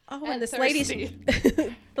 Oh, and and this thirsty.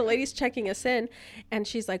 the lady's checking us in, and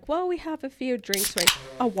she's like, "Well, we have a few drinks right."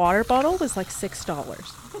 A water bottle was like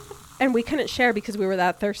 $6, and we couldn't share because we were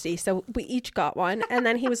that thirsty. So we each got one, and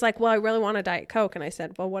then he was like, "Well, I really want a Diet Coke," and I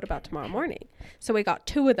said, "Well, what about tomorrow morning?" So we got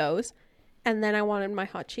 2 of those, and then I wanted my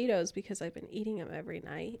hot Cheetos because I've been eating them every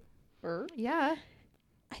night. Yeah.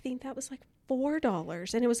 I think that was like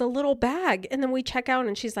 $4, and it was a little bag. And then we check out,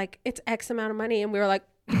 and she's like, "It's X amount of money," and we were like,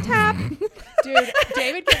 "Tap." Dude,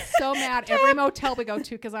 David gets so mad every motel we go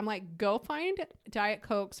to because I'm like, go find Diet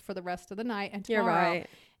Cokes for the rest of the night and You're tomorrow. right.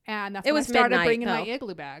 And that's It when was I started midnight, bringing my though.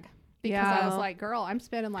 igloo bag. Because Yeah. I was like, girl, I'm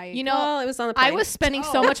spending like... You know, Well, it was on the I plane. was spending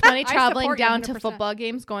so Oh, much money I traveling support you down to 100%. football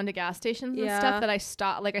games, going to gas stations and Yeah. stuff that I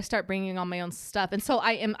start bringing all my own stuff. And so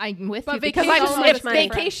I'm with But you because vacation I'm was just much money.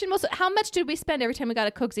 vacation was how much did we spend every time we got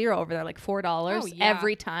a Coke Zero over there? Like $4 Oh, yeah.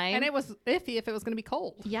 every time. And it was iffy if it was going to be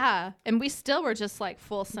cold. Yeah, and we still were just like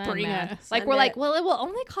full send, Bring man. it. Like Send we're like, it. well, it will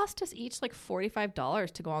only cost us each like $45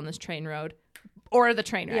 to go on this train road or the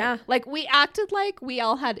train ride. Yeah. Like we acted like we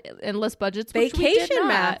all had endless budgets. Which we did Vacation not.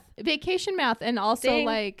 math. Vacation math, and also Ding.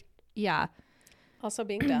 like, yeah. Also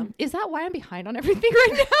being dumb. Is that why I'm behind on everything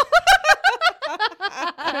right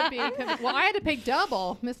now? Could be. Well, I had to pay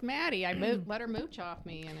double. Miss Maddie, I let her mooch off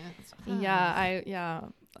me. And it's,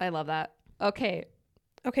 I love that. Okay.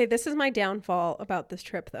 Okay, this is my downfall about this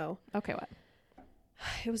trip, though. Okay, what?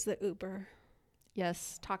 It was the Uber.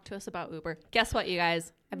 Yes, talk to us about Uber. Guess what, you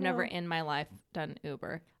guys? I've never No. in my life done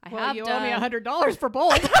Uber. I well, have you done. owe me $100 for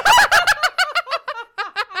both.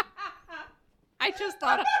 I just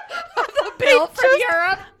thought of the bill from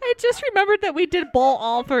Europe. I just remembered that we did bowl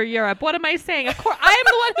all for Europe. What am I saying? Of course, I am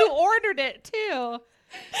the one who ordered it too.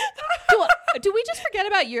 Do we just forget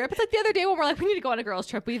about Europe? It's like the other day when we're like, we need to go on a girls'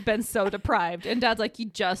 trip. We've been so deprived, and Dad's like, you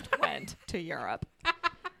just went to Europe.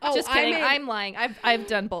 Oh, Just kidding. I'm lying. I've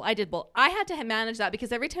done both. I did both. I had to manage that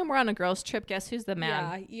because every time we're on a girls trip, guess who's the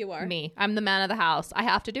man? Yeah, you are. Me. I'm the man of the house. I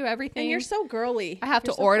have to do everything. And you're so girly. I have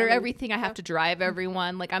You're to so order funny. everything. I have to drive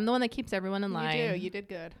everyone. Like, I'm the one that keeps everyone in line. You do. You did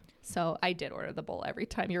good. So I did order the bowl every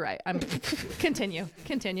time. You're right. I'm continue.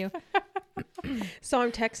 So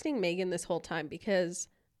I'm texting Megan this whole time because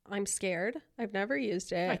I'm scared. I've never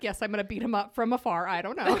used it. I guess I'm going to beat him up from afar. I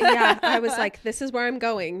don't know. Yeah, I was like, this is where I'm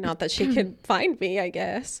going. Not that she could find me, I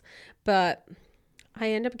guess. But I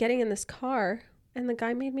end up getting in this car, and the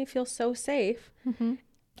guy made me feel so safe. Mm-hmm.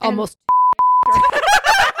 Almost.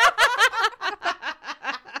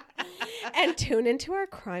 And tune into our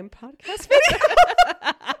crime podcast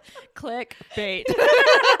video. Click bait.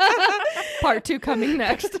 Part 2 coming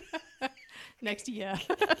next. Next, yeah.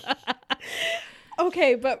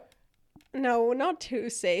 Okay, but no, not too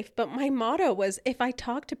safe. But my motto was, if I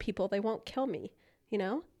talk to people, they won't kill me. You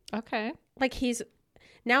know? Okay. Like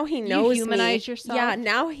now he knows humanize me. yourself? Yeah,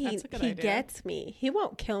 now he That's a good idea. gets me. He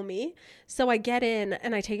won't kill me. So I get in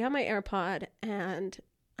and I take out my AirPod and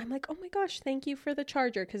I'm like, oh my gosh, thank you for the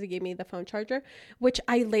charger, because he gave me the phone charger, which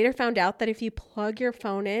I later found out that if you plug your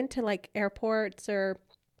phone into like airports or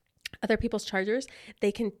other people's chargers,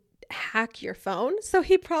 they can hack your phone. So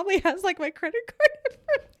he probably has like my credit card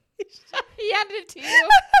information. He handed it to you.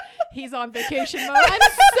 He's on vacation mode. I'm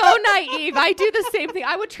so naive. I do the same thing.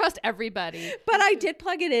 I would trust everybody. But I did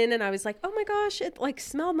plug it in and I was like, oh my gosh, it like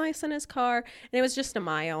smelled nice in his car. And it was just a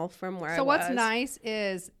mile from where I was. So what's nice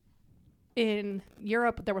is in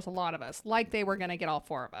Europe, there was a lot of us. Like they were going to get all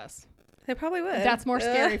 4 of us. They probably would. That's more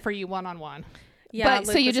scary for you one-on-one. Yeah. But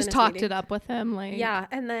so you just talked it up with him, like Yeah.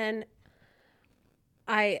 And then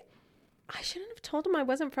I shouldn't have told him I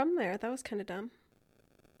wasn't from there. That was kind of dumb.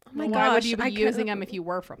 Oh my gosh. Why would you be I using could've- them if you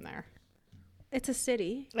were from there? It's a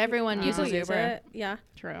city. everyone People uses use Uber it. Yeah.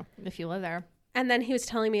 True. if you live there. And then he was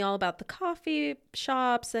telling me all about the coffee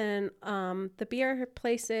shops and the beer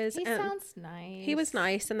places. He and sounds nice. he was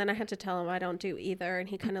nice. And then I had to tell him I don't do either. And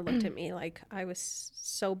he kind of looked at me like I was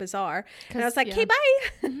so bizarre. And I was like, yeah. okay, bye.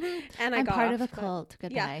 And I I'm got part off, of a but cult.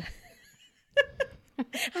 Goodbye.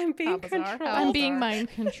 I'm being How bizarre. controlled. How I'm being mind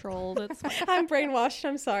controlled. It's I'm brainwashed.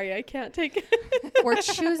 I'm sorry. I can't take it. we're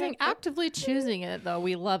actively choosing it though.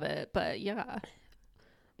 We love it, but yeah.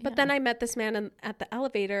 But then I met this man at the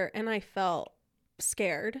elevator and I felt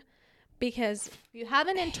scared because You have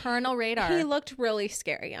an internal radar. he looked really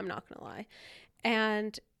scary. I'm not going to lie.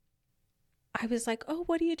 And I was like, oh,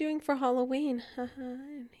 what are you doing for Halloween?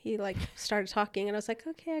 And he like started talking and I was like,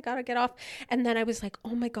 okay, I got to get off. And then I was like,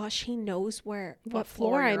 oh my gosh, he knows what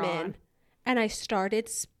floor I'm you're in. on. And I started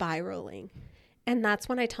spiraling. And that's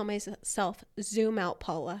when I tell myself, zoom out,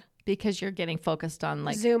 Paula. because you're getting focused on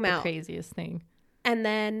like Zoom the out. craziest thing. And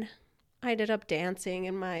then I ended up dancing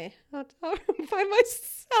in my hotel room by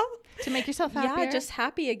myself. To make yourself happier? Yeah, just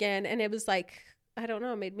happy again. And it was like, I don't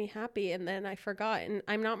know, it made me happy. And then I forgot and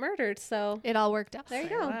I'm not murdered. So it all worked out. there you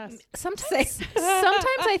Say go. less. Sometimes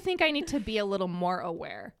I think I need to be a little more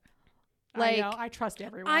aware. I know. I trust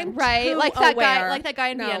everyone. I'm Right, too like that aware. guy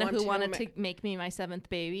in No, Vienna I'm who too wanted aware. to make me my 7th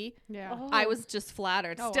baby. yeah. Oh. I was just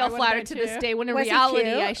flattered, Oh, I still would've flattered to been this too. day. When in Was he reality,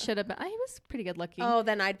 cute? I should have been. I was pretty good looking. Oh,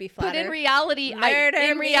 then I'd be But flattered. in reality, Murder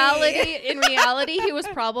me. in reality, he was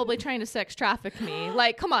probably trying to sex traffic me.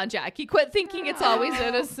 Like, come on, Jackie, quit thinking it's always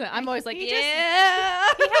innocent. I'm always like, He just- yeah.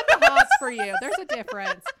 He had the hots for you. There's a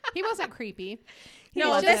difference. He wasn't creepy.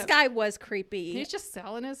 No, was this just- guy was creepy. He's just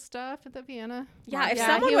selling his stuff at the Vienna. Yeah, if Yeah,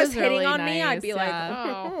 someone he was was hitting really on me, I'd be nice, like,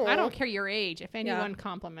 yeah. Oh, I don't care your age. If anyone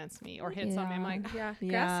compliments me or hits on me, I'm like, Yeah,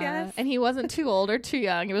 Yeah, gracias. and he wasn't too old or too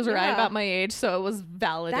young. He was right Yeah. about my age, so it was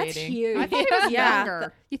validating. That's huge. I thought he was Yeah.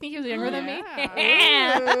 younger. You think he was younger than me?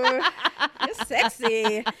 Yeah. Ooh, you're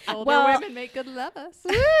sexy. Older Well- women make good lovers.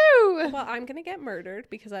 Woo! Well, I'm gonna get murdered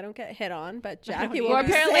because I don't get hit on, but Jackie don't will Well, be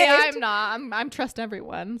apparently saved. I'm not. I'm trust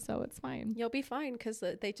everyone, so it's fine. You'll be fine because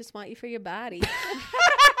they just want you for your body.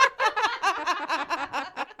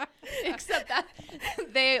 Except that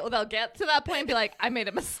they'll get to that point and be like, I made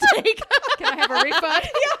a mistake. Can I have a refund?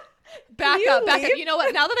 Back you up. leave? You know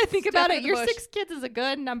what? Now that I think about Step it, in the your bush. 6 kids is a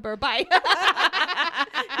good number. Bye.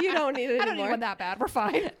 You don't need it I don't need anymore. one that bad. We're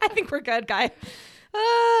fine. I think we're good, guy.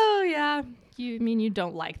 Oh yeah. You mean you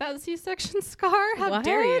don't like that C-section scar? How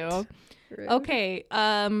dare you? Rude. Okay.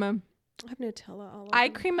 I have Nutella all over. Eye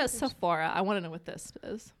cream at Sephora. I want to know what this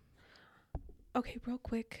is. Okay, real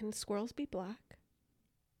quick. Can squirrels be black?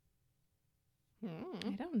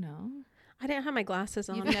 I don't know. I didn't have my glasses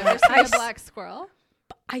on. You've but never seen I a black squirrel?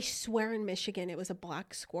 I swear in Michigan it was a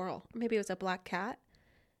black squirrel. Maybe it was a black cat.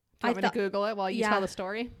 Do you want me to Google it while you Yeah. tell the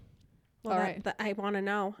story? Well, All right. I want to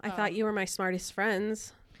know. I thought you were my smartest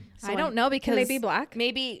friends. I don't know because Can they be black?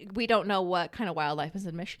 Maybe we don't know what kind of wildlife is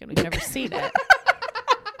in Michigan. We've never seen it.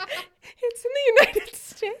 It's in the United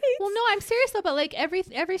States. Well, no, I'm serious though. But like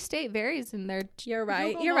every state varies in their. You're right.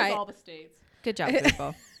 Google You're knows right. all the states. Good job,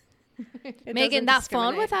 Google. It Megan, doesn't that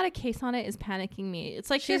phone discriminate. without a case on it is panicking me. It's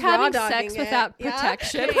like She's you're having raw dogging sex it. without Yeah.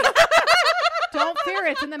 protection. Don't fear,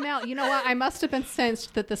 it's in the mail. You know what? I must have been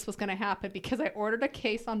sensed that this was going to happen because I ordered a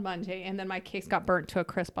case on Monday and then my case got burnt to a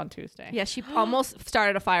crisp on Tuesday. Yeah, she almost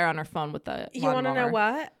started a fire on her phone with the You want to know lawnmower.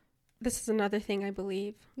 what? This is another thing I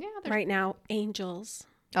believe Yeah, there's right now. Angels.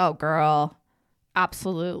 Oh, girl.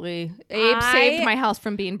 Absolutely. Abe I- saved my house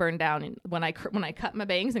from being burned down when I cut my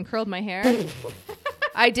bangs and curled my hair.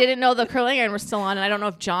 I didn't know the curling iron was still on, and I don't know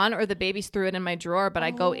if John or the babies threw it in my drawer, but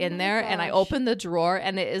I go in there and I open the drawer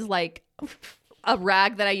and it is like a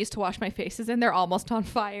rag that I used to wash my faces in. They're almost on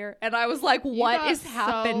fire. And I was like, You what got is so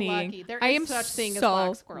happening? lucky. There is I am such thing as so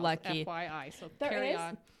black squirrels, lucky. FYI. So There carry is?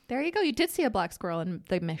 on. There you go. You did see a black squirrel in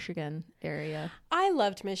the Michigan area. I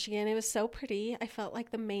loved Michigan. It was so pretty. I felt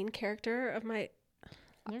like the main character of my.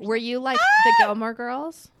 Were you like the Gilmore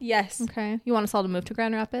Girls? Yes. Okay. You want us all to move to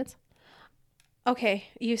Grand Rapids? Okay.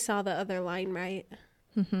 You saw the other line, right?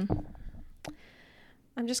 Mm-hmm.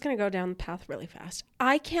 I'm just going to go down the path really fast.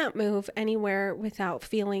 I can't move anywhere without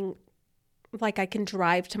feeling like I can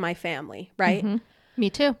drive to my family, right? Mm-hmm. Me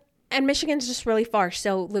too. And Michigan's just really far.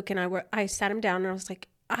 So Luke and I sat him down and I was like,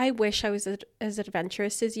 I wish I was as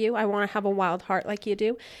adventurous as you. I want to have a wild heart like you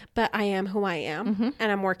do, but I am who I am.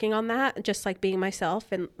 And I'm working on that, just like being myself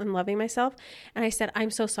and loving myself. And I said, I'm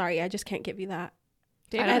so sorry. I just can't give you that.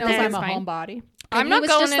 David And knows then- I'm a fine. homebody. I'm And not he was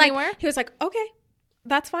going just like- anywhere. he was like, okay,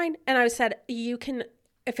 that's fine. And I said, you can,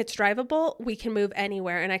 if it's drivable, we can move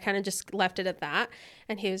anywhere. And I kind of just left it at that.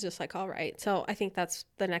 And he was just like, all right. So I think that's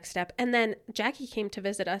the next step. And then Jackie came to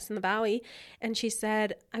visit us in the valley. And she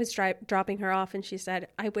said, I was dropping her off. And she said,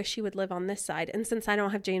 I wish you would live on this side. And since I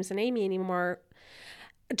don't have James and Amy anymore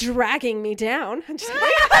dragging me down, I'm just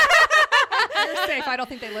like, You're safe. I don't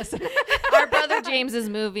think they listen. Our brother James is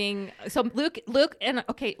moving. So Luke and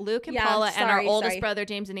Yeah, Paula and our sorry, oldest sorry. brother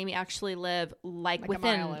James and Amy actually live like Like a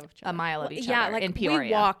within mile of each a other. mile of each yeah, other like in Peoria.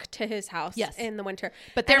 we walk to his house Yes. in the winter.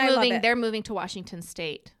 But they're And I love moving. it. They're moving to Washington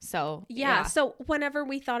State. So Yeah. So whenever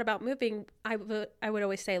we thought about moving, I would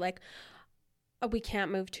always say like, oh, we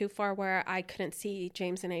can't move too far where I couldn't see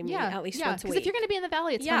James and Amy at least once a Because week. if you're going to be in the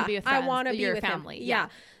valley, it's fun to be with friends. I want to be your with family. Him. Yeah.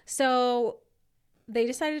 So they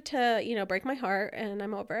decided to, break my heart, and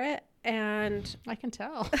I'm over it. And I can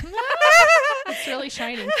tell. It's really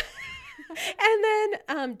shining. and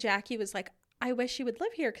then Jackie was like, I wish you would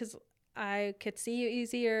live here because I could see you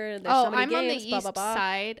easier. There's Oh, so many I'm on the games, blah, east blah, blah.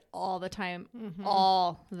 side all the time. Mhm.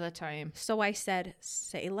 All the time. So I said,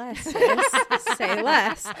 say less, sis. Say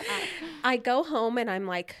less. I go home and I'm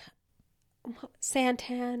like,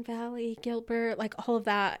 Santan Valley, Gilbert, like all of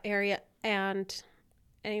that area. And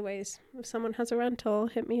anyways, if someone has a rental,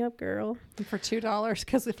 hit me up, girl. For $2,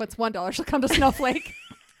 because if it's $1, she'll come to Snowflake.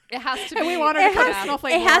 It has to And be. we want her to It come to has-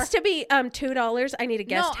 Snowflake It more. has to be $2. I need a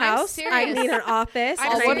guest I'm house. I serious. need an office.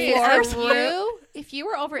 I'm and I need serious. a If you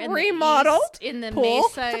were over in Remodeled the east, in the pool.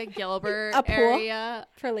 Mesa Gilbert A pool. area,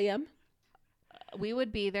 for Liam. we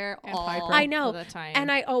would be there And all Piper. I know. the time.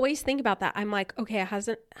 And I always think about that. I'm like, okay, I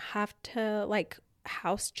have to like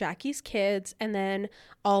house Jackie's kids and then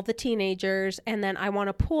all the teenagers. And then I want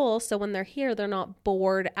a pool. So when they're here, they're not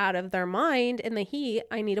bored out of their mind in the heat.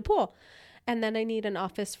 I need a pool. And then I need an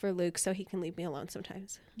office for Luke so he can leave me alone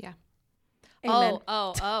sometimes. Yeah. Amen.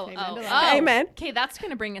 Amen to that. Amen. Okay, that's going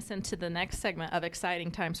to bring us into the next segment of exciting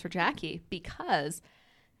times for Jackie because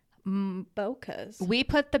Bocas. we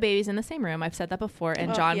put the babies in the same room. I've said that before,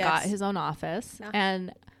 and Oh, John got yes. his own office, Yeah.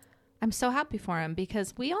 and I'm so happy for him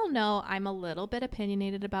because we all know I'm a little bit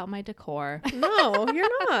opinionated about my decor. No, you're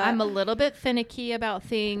not. I'm a little bit finicky about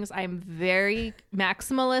things. I'm very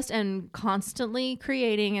maximalist and constantly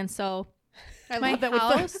creating, and so I my love that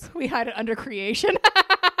house. we hide it under creation.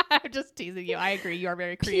 I'm just teasing you. I agree. You are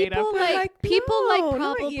very creative. People like, people no, like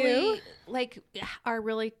not probably you. like are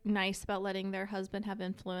really nice about letting their husband have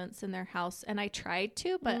influence in their house, and I tried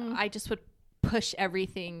to, but I just would push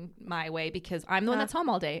everything my way because I'm the one that's home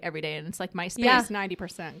all day every day, and it's like my space, Space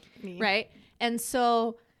 90% me. right? And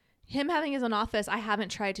so him having his own office, I haven't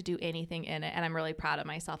tried to do anything in it, and I'm really proud of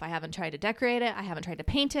myself. I haven't tried to decorate it. I haven't tried to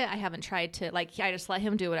paint it. I haven't tried to I just let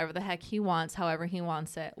him do whatever the heck he wants, however he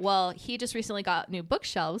wants it. Well, he just recently got new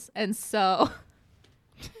bookshelves, and so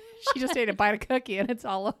She just ate a bite of cookie and it's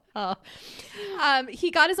all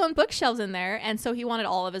he got his own bookshelves in there, and so he wanted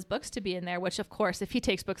all of his books to be in there, which of course if he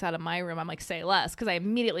takes books out of my room, I'm like, say less, because I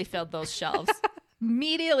immediately filled those shelves.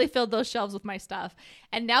 immediately filled those shelves with my stuff.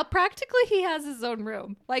 And now practically he has his own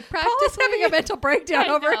room. Like Paula's practically having a mental breakdown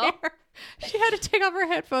I over know. here. She had to take off her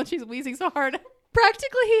headphones. She's wheezing so hard.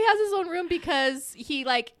 Practically he has his own room because he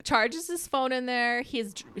like charges his phone in there.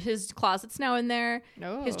 His closet's now in there.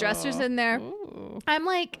 His dresser's in there. Ooh. I'm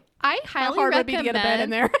like, I How highly hard would it recommend. be to get a bed in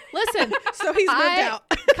there? Listen, So he's moved out.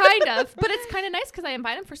 kind of, but it's kind of nice because I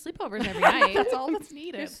invite him for sleepovers every night. That's all that's You're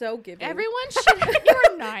needed. so giving. Everyone should.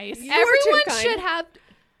 You're nice. You are too Everyone kind. should have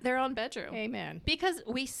their own bedroom Amen. because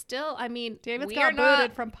we still. I mean, David's we got are not.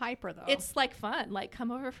 booted from Piper, though. It's like fun. Like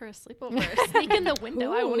come over for a sleepover. Sneak in the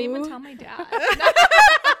window. I won't even Ooh. tell my dad.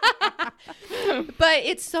 But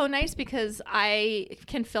it's so nice because I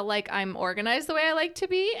can feel like I'm organized the way I like to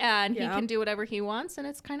be, and he Yeah. can do whatever he wants, and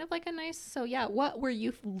it's kind of like a nice. So yeah, what were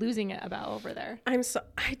you losing it about over there? I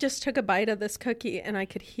just took a bite of this cookie and I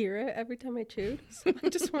could hear it every time I chewed. So I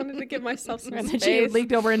just wanted to give myself some and then she space.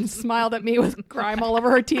 leaned over and smiled at me with grime all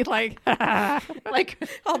over her teeth, like, Like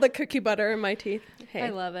All the cookie butter in my teeth. Hey, I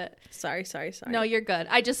love it. sorry. No, you're good.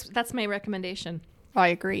 That's my recommendation. I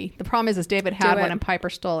agree. The problem is David had Do one it. and Piper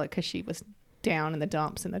stole it because she was down in the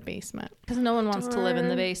dumps in the basement. Because no one wants to live in the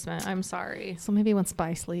Darn. basement. I'm sorry. So maybe when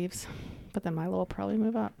Spice leaves, but then Milo will probably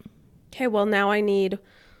move up. Okay, well, now I need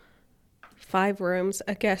 5 rooms,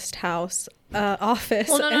 a guest house, office,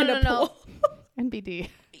 Well, and no. a pool. NBD.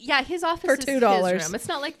 Yeah, his office For is $2. his room. It's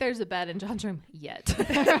not like there's a bed in John's room yet.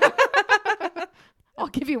 I'll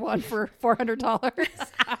give you one for $400.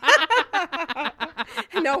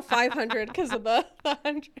 No, 500 because of the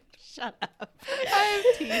 100. Shut up. I'm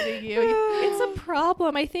teasing you. It's a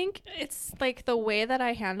problem. I think it's like the way that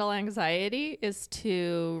I handle anxiety is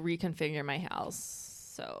to reconfigure my house.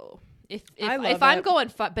 So if I love if I'm it.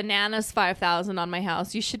 going bananas 5,000 on my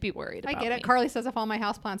house, you should be worried I about get it. me. Carly says if all my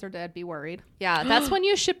houseplants are dead, be worried. Yeah, that's when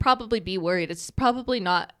you should probably be worried. It's probably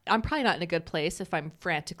not. I'm probably not in a good place if I'm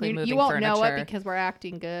frantically moving You won't furniture. know it because we're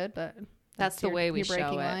acting good, but That's the your- way we your show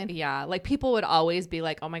breaking it. line. Yeah, like people would always be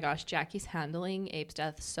like, "Oh my gosh, Jackie's handling Abe's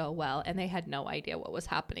death so well," and they had no idea what was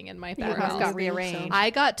happening in my Your house. house got Moving, so- rearranged. I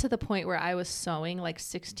got to the point where I was sewing like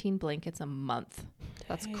 16 blankets a month.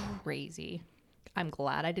 That's crazy. I'm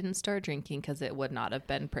glad I didn't start drinking because it would not have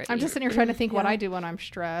been pretty. I'm just sitting here trying to think what Yeah. I do when I'm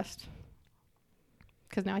stressed.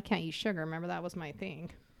 Because now I can't eat sugar. Remember, that was my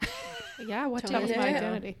thing. yeah. What do That you was do? my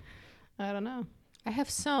identity. I don't know. I have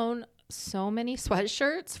sewn so many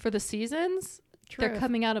sweatshirts for the seasons. They're Truth.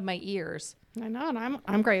 coming out of my ears. I know, and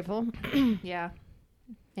I'm grateful. Yeah.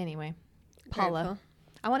 Anyway, Paula, Grateful.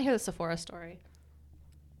 I want to hear the Sephora story.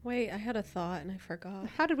 Wait, I had a thought and I forgot.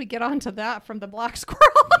 How did we get onto that from the black squirrel?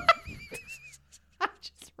 I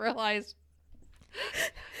just realized.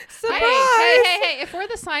 Hey, if we're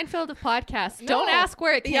the Seinfeld of podcasts, don't No. ask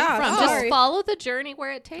where it came Yeah, from. sorry. Just follow the journey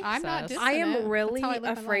where it takes I'm not us. dis- I Isn't it? am That's really how I live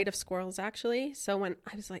my afraid life. of squirrels, actually. So when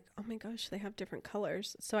I was like, oh my gosh, they have different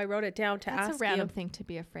colors. So I wrote it down to That's ask a random you. thing to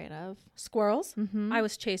be afraid of. Squirrels? Mm-hmm. I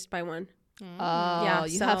was chased by one. Oh, Yeah,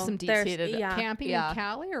 you so have some there's- deep-seated. yeah. Camping Yeah. in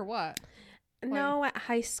Cali or what? No, at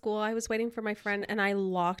high school, I was waiting for my friend and I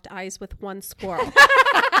locked eyes with one squirrel.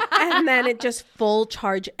 And then it just full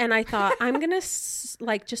charge. And I thought, I'm going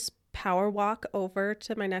to just power walk over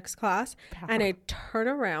to my next class. And I turn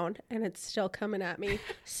around and it's still coming at me.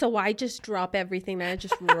 So I just drop everything and I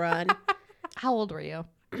just run. How old were you?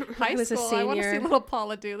 High was a school. I want to see senior. little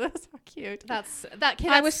Paula do this. How cute.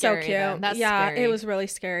 I was so scary cute. then. That's yeah, scary. it was really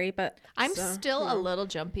scary. But I'm so, still yeah. a little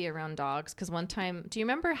jumpy around dogs because one time, do you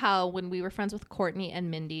remember how when we were friends with Courtney and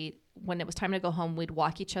Mindy, when it was time to go home, we'd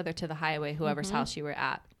walk each other to the highway, whoever's house you were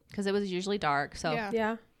at, because it was usually dark. So Yeah.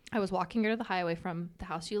 Yeah. I was walking her to the highway from the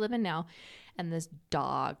house you live in now, and this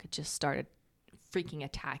dog just started freaking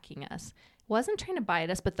attacking us. Wasn't trying to bite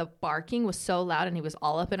us, but the barking was so loud and he was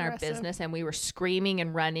all up in our Aggressive. business and we were screaming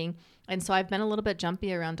and running. And so I've been a little bit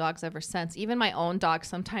jumpy around dogs ever since. Even my own dog,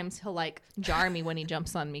 sometimes he'll like jar me when he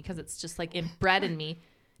jumps on me because it's just like inbred in me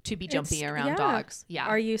to be jumpy It's- around yeah. dogs. Yeah.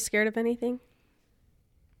 Are you scared of anything?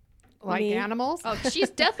 Like Me? animals? Oh, she's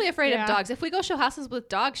definitely afraid Yeah. of dogs. If we go show houses with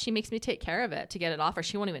dogs, she makes me take care of it to get it off or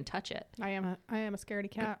she won't even touch it. I am a scaredy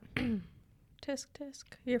cat. Tisk, tisk.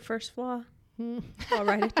 Your first flaw. Hmm. I'll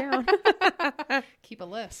write it down. Keep a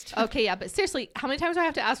list. Okay, yeah, but seriously, how many times do I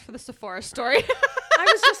have to ask for the Sephora story? I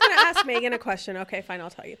was just going to ask Megan a question. Okay, fine. I'll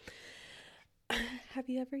tell you. Have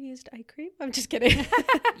you ever used eye cream? I'm just kidding.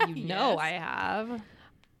 You know I have.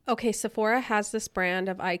 Okay, Sephora has this brand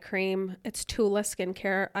of eye cream. It's Tula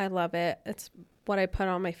skincare. I love it. It's what I put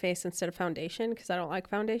on my face instead of foundation because I don't like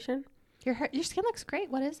foundation. Your skin looks great.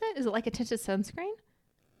 What is it? Is it like a tinted sunscreen?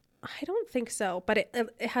 I don't think so, but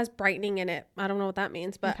it has brightening in it. I don't know what that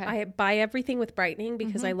means, but Okay. I buy everything with brightening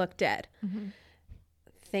because I look dead.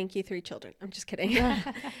 Thank you, 3 children. I'm just kidding.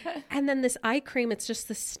 And then this eye cream, it's just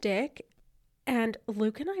the stick. And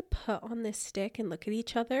Luke and I put on this stick and look at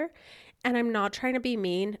each other. And I'm not trying to be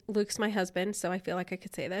mean. Luke's my husband, so I feel like I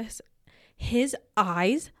could say this. His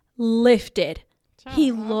eyes lifted.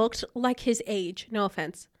 He looked like his age. No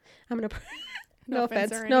offense. I'm going to... No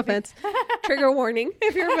offense. No offense. Trigger warning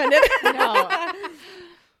if you're offended. No.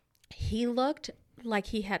 He looked like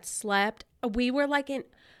he had slept. We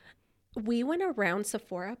went around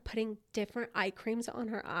Sephora putting different eye creams on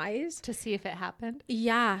her eyes. To see if it happened.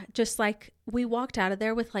 Yeah. Just like we walked out of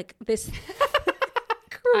there with like this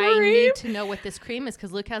I cream. need to know what this cream is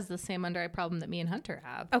because Luke has the same under eye problem that me and Hunter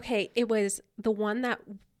have. Okay. It was the one that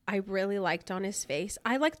I really liked on his face.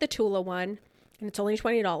 I like the Tula one and it's only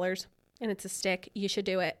 $20 and it's a stick. You should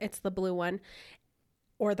do it. It's the blue one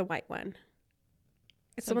or the white one.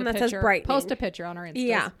 It's the one that says brightening. Post a picture on our Insta.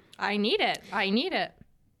 Yeah. I need it.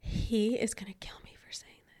 He is going to kill me for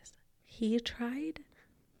saying this. He tried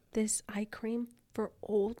this eye cream for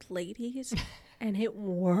old ladies and it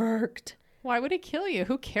worked. Why would it kill you?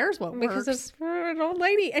 Who cares what Because works? it's for an old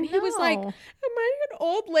lady. And he was like, am I an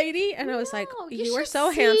old lady? And I was like, you are should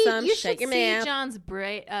so see- handsome. You Shake should your see man. John's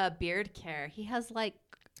beard care. He has like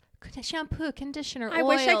shampoo, conditioner, I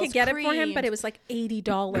wish I oils, could get it for him, but creams. it was like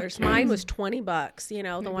 $80. Mine was $20, you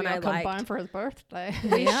know, the Maybe one I'll I combine liked. for his birthday.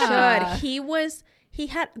 We Yeah. should.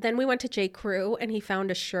 Then we went to J. Crew and he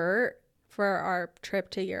found a shirt for our trip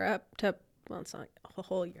to Europe it's not a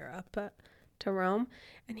whole Europe, but to Rome.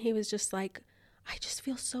 And he was just like, I just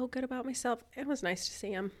feel so good about myself. It was nice to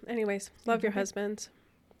see him. Anyways, love your husbands.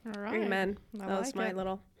 All right. Amen. I That was like my it.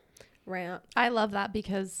 little rant. I love that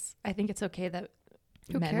because I think it's okay that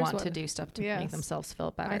Who men cares want what- to do stuff to Yes. make themselves feel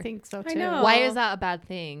better. I think so too. I know. Why is that a bad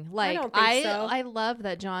thing? Like, don't think so. I love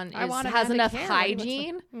that John I want a has man to enough care what he looks like.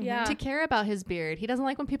 hygiene Yeah. to care about his beard. He doesn't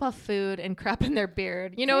like when people have food and crap in their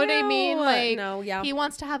beard. You know what I mean? No. Like, No, yeah. he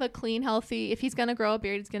wants to have a clean, healthy. If he's gonna grow a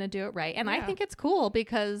beard, he's gonna do it right. And I Yeah. think it's cool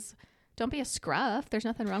because don't be a scruff. There's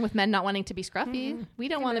nothing wrong with men not wanting to be scruffy. We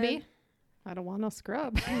don't want to be. I don't want no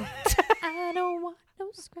scrub. I don't want no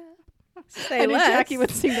scrub. Say I knew less. Jackie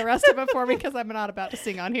would sing the rest of it for me because I'm not about to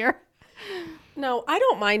sing on here. No, I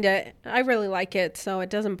don't mind it. I really like it, so it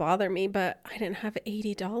doesn't bother me. But I didn't have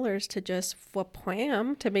 $80 to just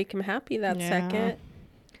wham to make him happy that Yeah. second.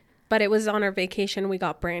 But it was on our vacation. We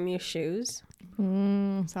got brand new shoes,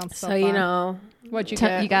 Sounds so so fun. you know, What'd you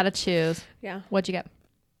get? You gotta choose. yeah. What'd you get?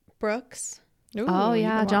 Brooks, Ooh, Oh you've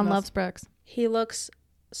yeah, been John wanting loves those. Brooks. he looks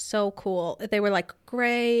so cool. They were like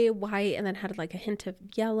gray, white, and then had like a hint of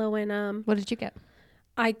yellow in them. What did you get?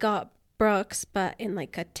 I got Brooks, but in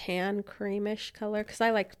like a tan creamish color because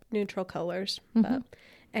I like neutral colors. But,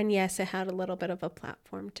 and yes, it had a little bit of a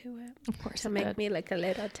platform to it. Of course, To make me look a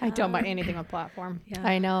little I don't buy tan. anything on platform. Yeah.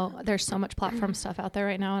 I know there's so much platform stuff out there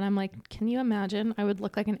right now, and I'm like, can you imagine? I would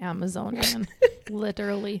look like an Amazonian,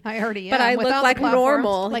 literally. I already am. But I look without the like platforms.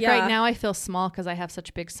 normal. Like yeah. right now, I feel small because I have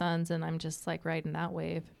such big sons, and I'm just like riding that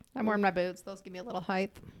wave. I'm wearing my boots. Those give me a little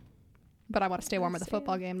height. But I want to stay warm at the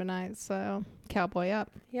football game tonight, so cowboy up.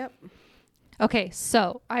 Yep. Okay,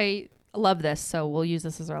 so I love this, so we'll use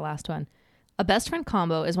this as our last one. A best friend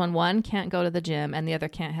combo is when one can't go to the gym and the other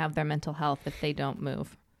can't have their mental health if they don't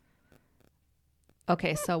move.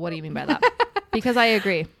 Okay, so what do you mean by that? Because I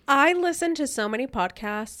agree. I listen to so many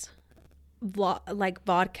podcasts, like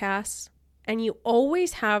vodcasts, and you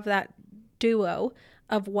always have that duo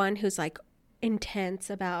of one who's like intense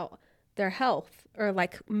about their health or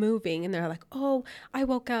like moving, and they're like, oh, I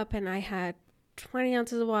woke up and I had 20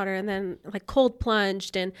 ounces of water and then like cold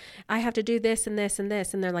plunged and I have to do this and this and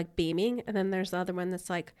this, and they're like beaming. And then there's the other one that's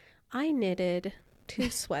like, I knitted 2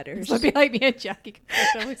 sweaters. So it'd be like me and Jackie.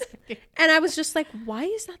 And I was just like, why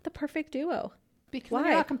is that the perfect duo? Because Why?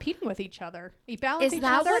 you're not competing with each other. You balance Is each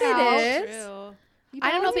that other what it out. is? You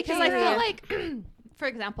I don't know, balance each because I other feel out. like, for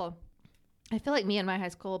example, I feel like me and my high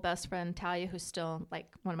school best friend Talia, who's still like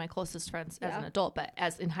one of my closest friends as an adult, but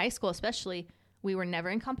as in high school especially, we were never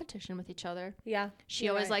in competition with each other. Yeah. She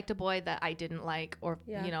you're always right. liked a boy that I didn't like, or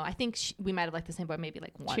Yeah. you know, I think we might have liked the same boy maybe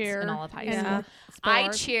like once Cheer in all of high and school. sport. I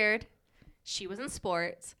cheered. She was in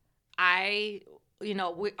sports.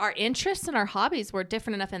 Our interests and our hobbies were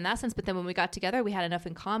different enough in that sense. But then when we got together, we had enough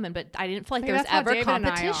in common. But I didn't feel like I there think was that's how ever David and I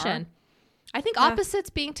are. competition. I think opposites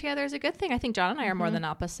being together is a good thing. I think John and I are more than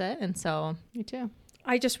opposite, and so Me too.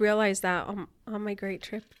 I just realized that on my great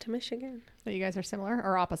trip to Michigan. So you guys are similar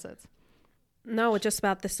or opposites? No, just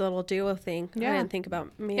about this little duo thing. Yeah. I didn't think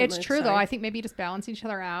about me. and It's Luke, true, though. sorry. I think maybe you just balance each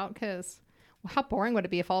other out because how boring would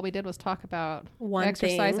it be if all we did was talk about One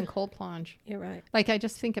exercise thing. and cold plunge? You're right. Like, I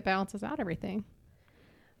just think it balances out everything.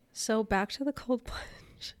 So back to the cold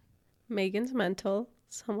plunge. Megan's mental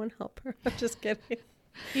Someone help her. I'm just kidding.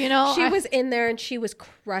 You know, She was in there and she was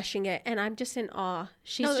crushing it, and I'm just in awe.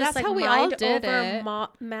 She's No, just that's like how we all mind did over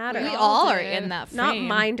it. matter. we all all are did. in that frame. Not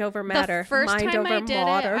mind over matter. The first mind time over I did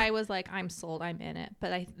matter. it, I was like, I'm sold, I'm in it.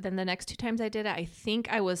 But then the next 2 times I did it, I think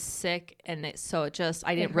I was sick, and I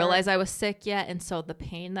didn't hurt. realize I was sick yet, and so the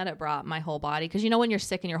pain that it brought my whole body, because you know when you're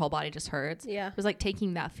sick and your whole body just hurts. Yeah. It was like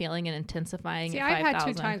taking that feeling and intensifying. See, it I've had 2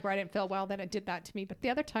 5,000. times where I didn't feel well that it did that to me, but the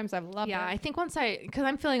other times I've loved Yeah, it. I think because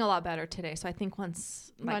I'm feeling a lot better today, so I think once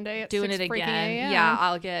like, Monday at doing 6 it freaking again, a.m.. yeah,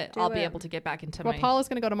 I'll be it. able to get back into Well, my. Paula's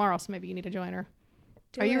going to go tomorrow, so maybe you need to join her.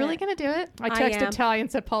 Are you really gonna do it? I I texted am. Talia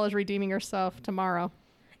and said Paula's redeeming herself tomorrow.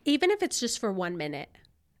 Even if it's just for 1 minute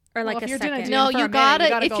or Well, like if a you're gonna second. do- No, for a you minute, gotta. you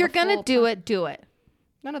gotta If go you're the gonna full do it, do it.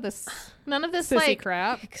 None of this None of this sissy like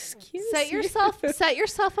crap. Excuse set you. yourself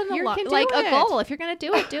on You can do like a it. goal. If you're gonna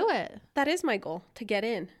do it, do it. That is my goal, to get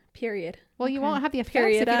in. Period. Well, you Okay. won't have the effects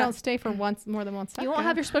Period if you up. don't stay for more than 1 second. You won't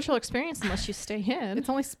have your special experience unless you stay in. It's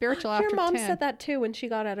only spiritual after Your mom 10. said that too when she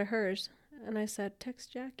got out of hers. And I said,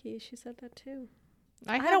 text Jackie. She said that too.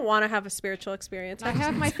 I have, don't want to have a spiritual experience. I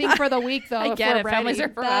have my thing for the week though. I if get we're it. Families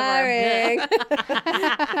ready. are forever.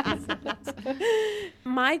 Boring.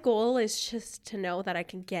 My goal is just to know that I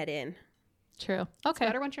can get in. True. It's Okay.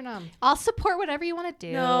 better once you're numb. I'll support whatever you want to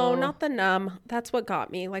do. No, not the numb. That's what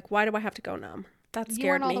got me. Like, why do I have to go numb? That You scared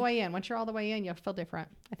weren't all me. the way in. Once you're all the way in, you'll feel different.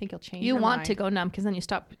 I think you'll change. You your want mind. to go numb because then you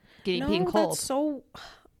stop being No, cold. that's so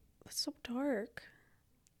dark.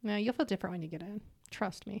 No, you'll feel different when you get in.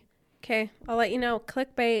 Trust me. Okay, I'll let you know.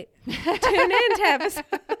 Clickbait. Tune in to episode.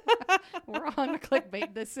 We're on the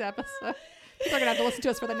clickbait this episode. People are gonna have to listen to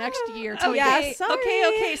us for the next year. till Oh, we yeah. get- sorry.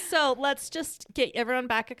 Okay. So let's just get everyone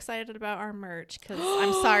back excited about our merch because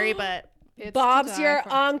I'm sorry, but It's Bob's to your die for.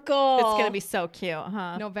 uncle. it's gonna be so cute,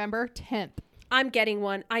 huh? November 10th. I'm getting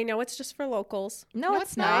one. I know it's just for locals. No, No, it's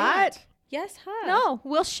it's not. not. Yes, huh? No,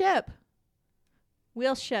 we'll ship.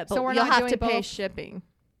 We'll ship. So but we're you'll not have doing to pay both? shipping.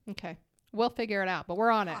 Okay, we'll figure it out. But we're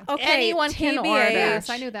on it. Okay, Anyone can TBH. order. Yes,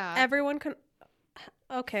 I knew that. Everyone can.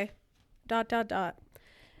 Okay. ...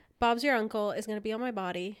 Bob's your uncle is going to be on my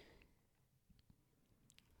body.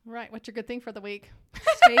 Right. What's your good thing for the week?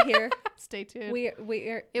 Stay here. Stay tuned.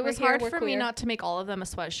 It was hard for me not to make all of them a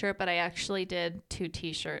sweatshirt, but I actually did 2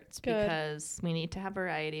 t-shirts Good. because we need to have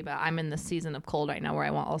variety. But I'm in the season of cold right now where I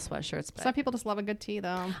want all sweatshirts. But Some people just love a good tea,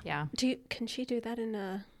 though. yeah, Can she do that in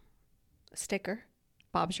a sticker?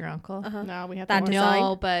 Bob's your uncle. Uh-huh. No, we have That to. design?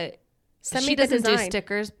 No, but Send she me the doesn't do design.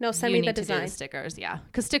 stickers. No, send You me the need to do design. stickers, yeah,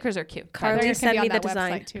 because stickers are cute. Carly, There can send be me on the that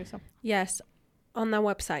design. website too. So Yes. On the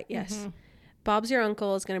website, yes. Mhm. Bob's your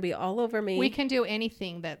uncle is going to be all over me. we can do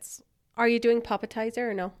anything that's. Are you doing Poppetizer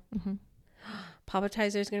or no? Mhm.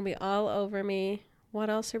 Poppetizer is going to be all over me. What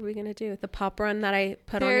else are we going to do? The pop run that I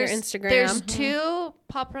put on your Instagram. There's 2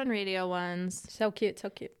 Pop Run Radio ones. So cute, so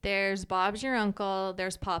cute. There's Bob's your uncle.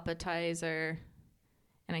 There's Poppetizer,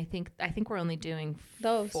 and I think we're only doing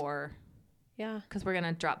Those. 4 Yeah. because we're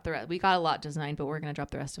gonna drop the rest. We got a lot designed, but we're gonna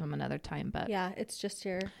drop the rest of them another time. But Yeah, it's just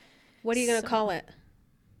your... What are you going to So- call it?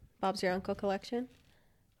 Bob's your uncle collection?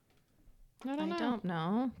 I I don't know. don't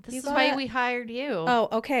know. This You is got why it. we hired you. Oh,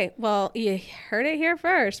 okay. Well, you heard it here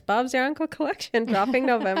first. Bob's your uncle collection dropping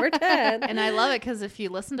November 10th. And I love it because if you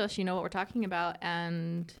listen to us, you know what we're talking about,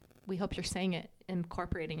 and we hope you're saying it,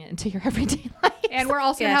 incorporating it into your everyday life. And we're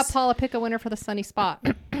also gonna Yes. have Paula pick a winner for the sunny spot.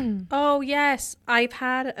 Oh, yes. I've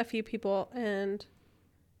had a few people and...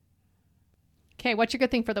 Okay, what's your good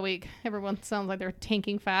thing for the week? Everyone sounds like they're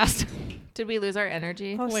tanking fast. Did we lose our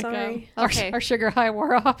energy? Oh, Wake sorry. up. Okay. Our sugar high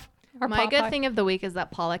wore off. Our My pop good high. thing of the week is that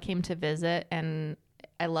Paula came to visit, and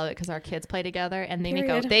I love it because our kids play together, and they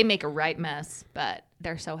Period. they make a right mess, but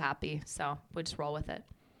they're so happy. So we just roll with it.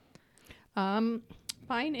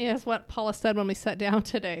 Mine is what Paula said when we sat down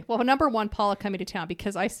today. Well, number one, Paula coming to town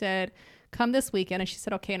because I said, come this weekend. And she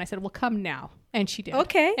said, okay. And I said, well, come now. And she did.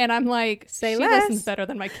 Okay. And I'm like, Say she less. listens better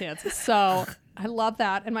than my kids. So I love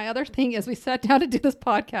that. And my other thing is we sat down to do this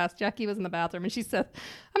podcast. Jackie was in the bathroom and she said,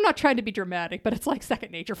 I'm not trying to be dramatic, but it's like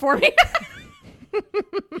second nature for me.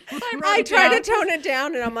 I try to tone it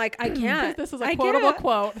down and I'm like, I can't. This is I a get quotable it.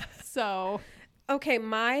 quote. So Okay,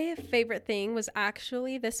 my favorite thing was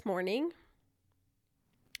actually this morning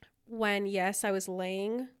when, yes, I was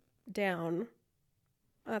laying down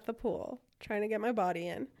at the pool trying to get my body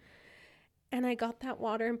in. And I got that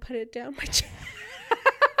water and put it down my chest.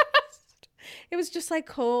 It was just like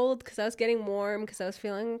cold because I was getting warm because I was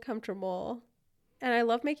feeling uncomfortable. And I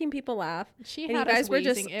love making people laugh. she And you had guys us were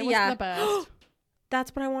wheezing. just- It was yeah. the best.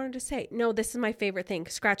 That's what I wanted to say. No, this is my favorite thing.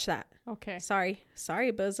 Scratch that. Okay. Sorry,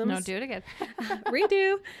 bosoms. No, do it again.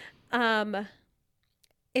 Redo.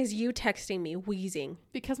 is you texting me wheezing.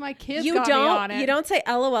 Because my kids You got me on don't. it. You don't say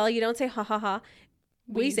LOL. You don't say ha ha ha.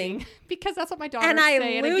 Wheezing. Because that's what my daughters And I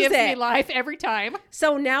say, and it lose gives me it. life every time.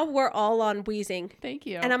 So now we're all on wheezing. Thank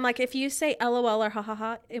you. And I'm like, if you say LOL or ha ha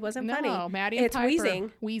ha, it wasn't funny. No, Maddie and It's Piper.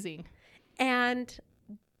 wheezing. Wheezing. And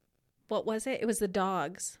what was it? It was the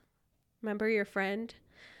dogs. Remember your friend?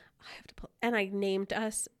 I have to pull. And I named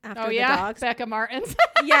us after the dogs. Becca Martins.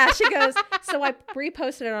 Yeah, she goes. So I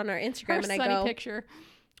reposted it on our Instagram, Her and I sunny go, picture.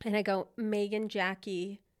 Megan,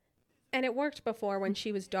 Jackie. And it worked before when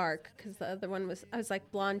she was dark, because the other one was, I was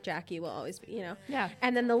like, blonde Jackie will always be, you know. Yeah.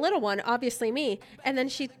 And then the little one, obviously me. And then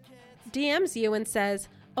she DMs you and says,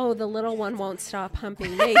 oh, the little one won't stop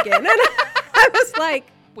humping Megan. And I was like,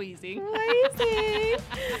 Wheezing. wheezing.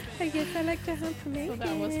 I guess I like to hump Megan. So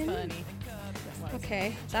that was funny.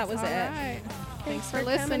 Okay, that was All it. right. Thanks for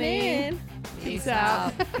coming listening. in. Peace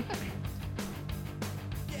out.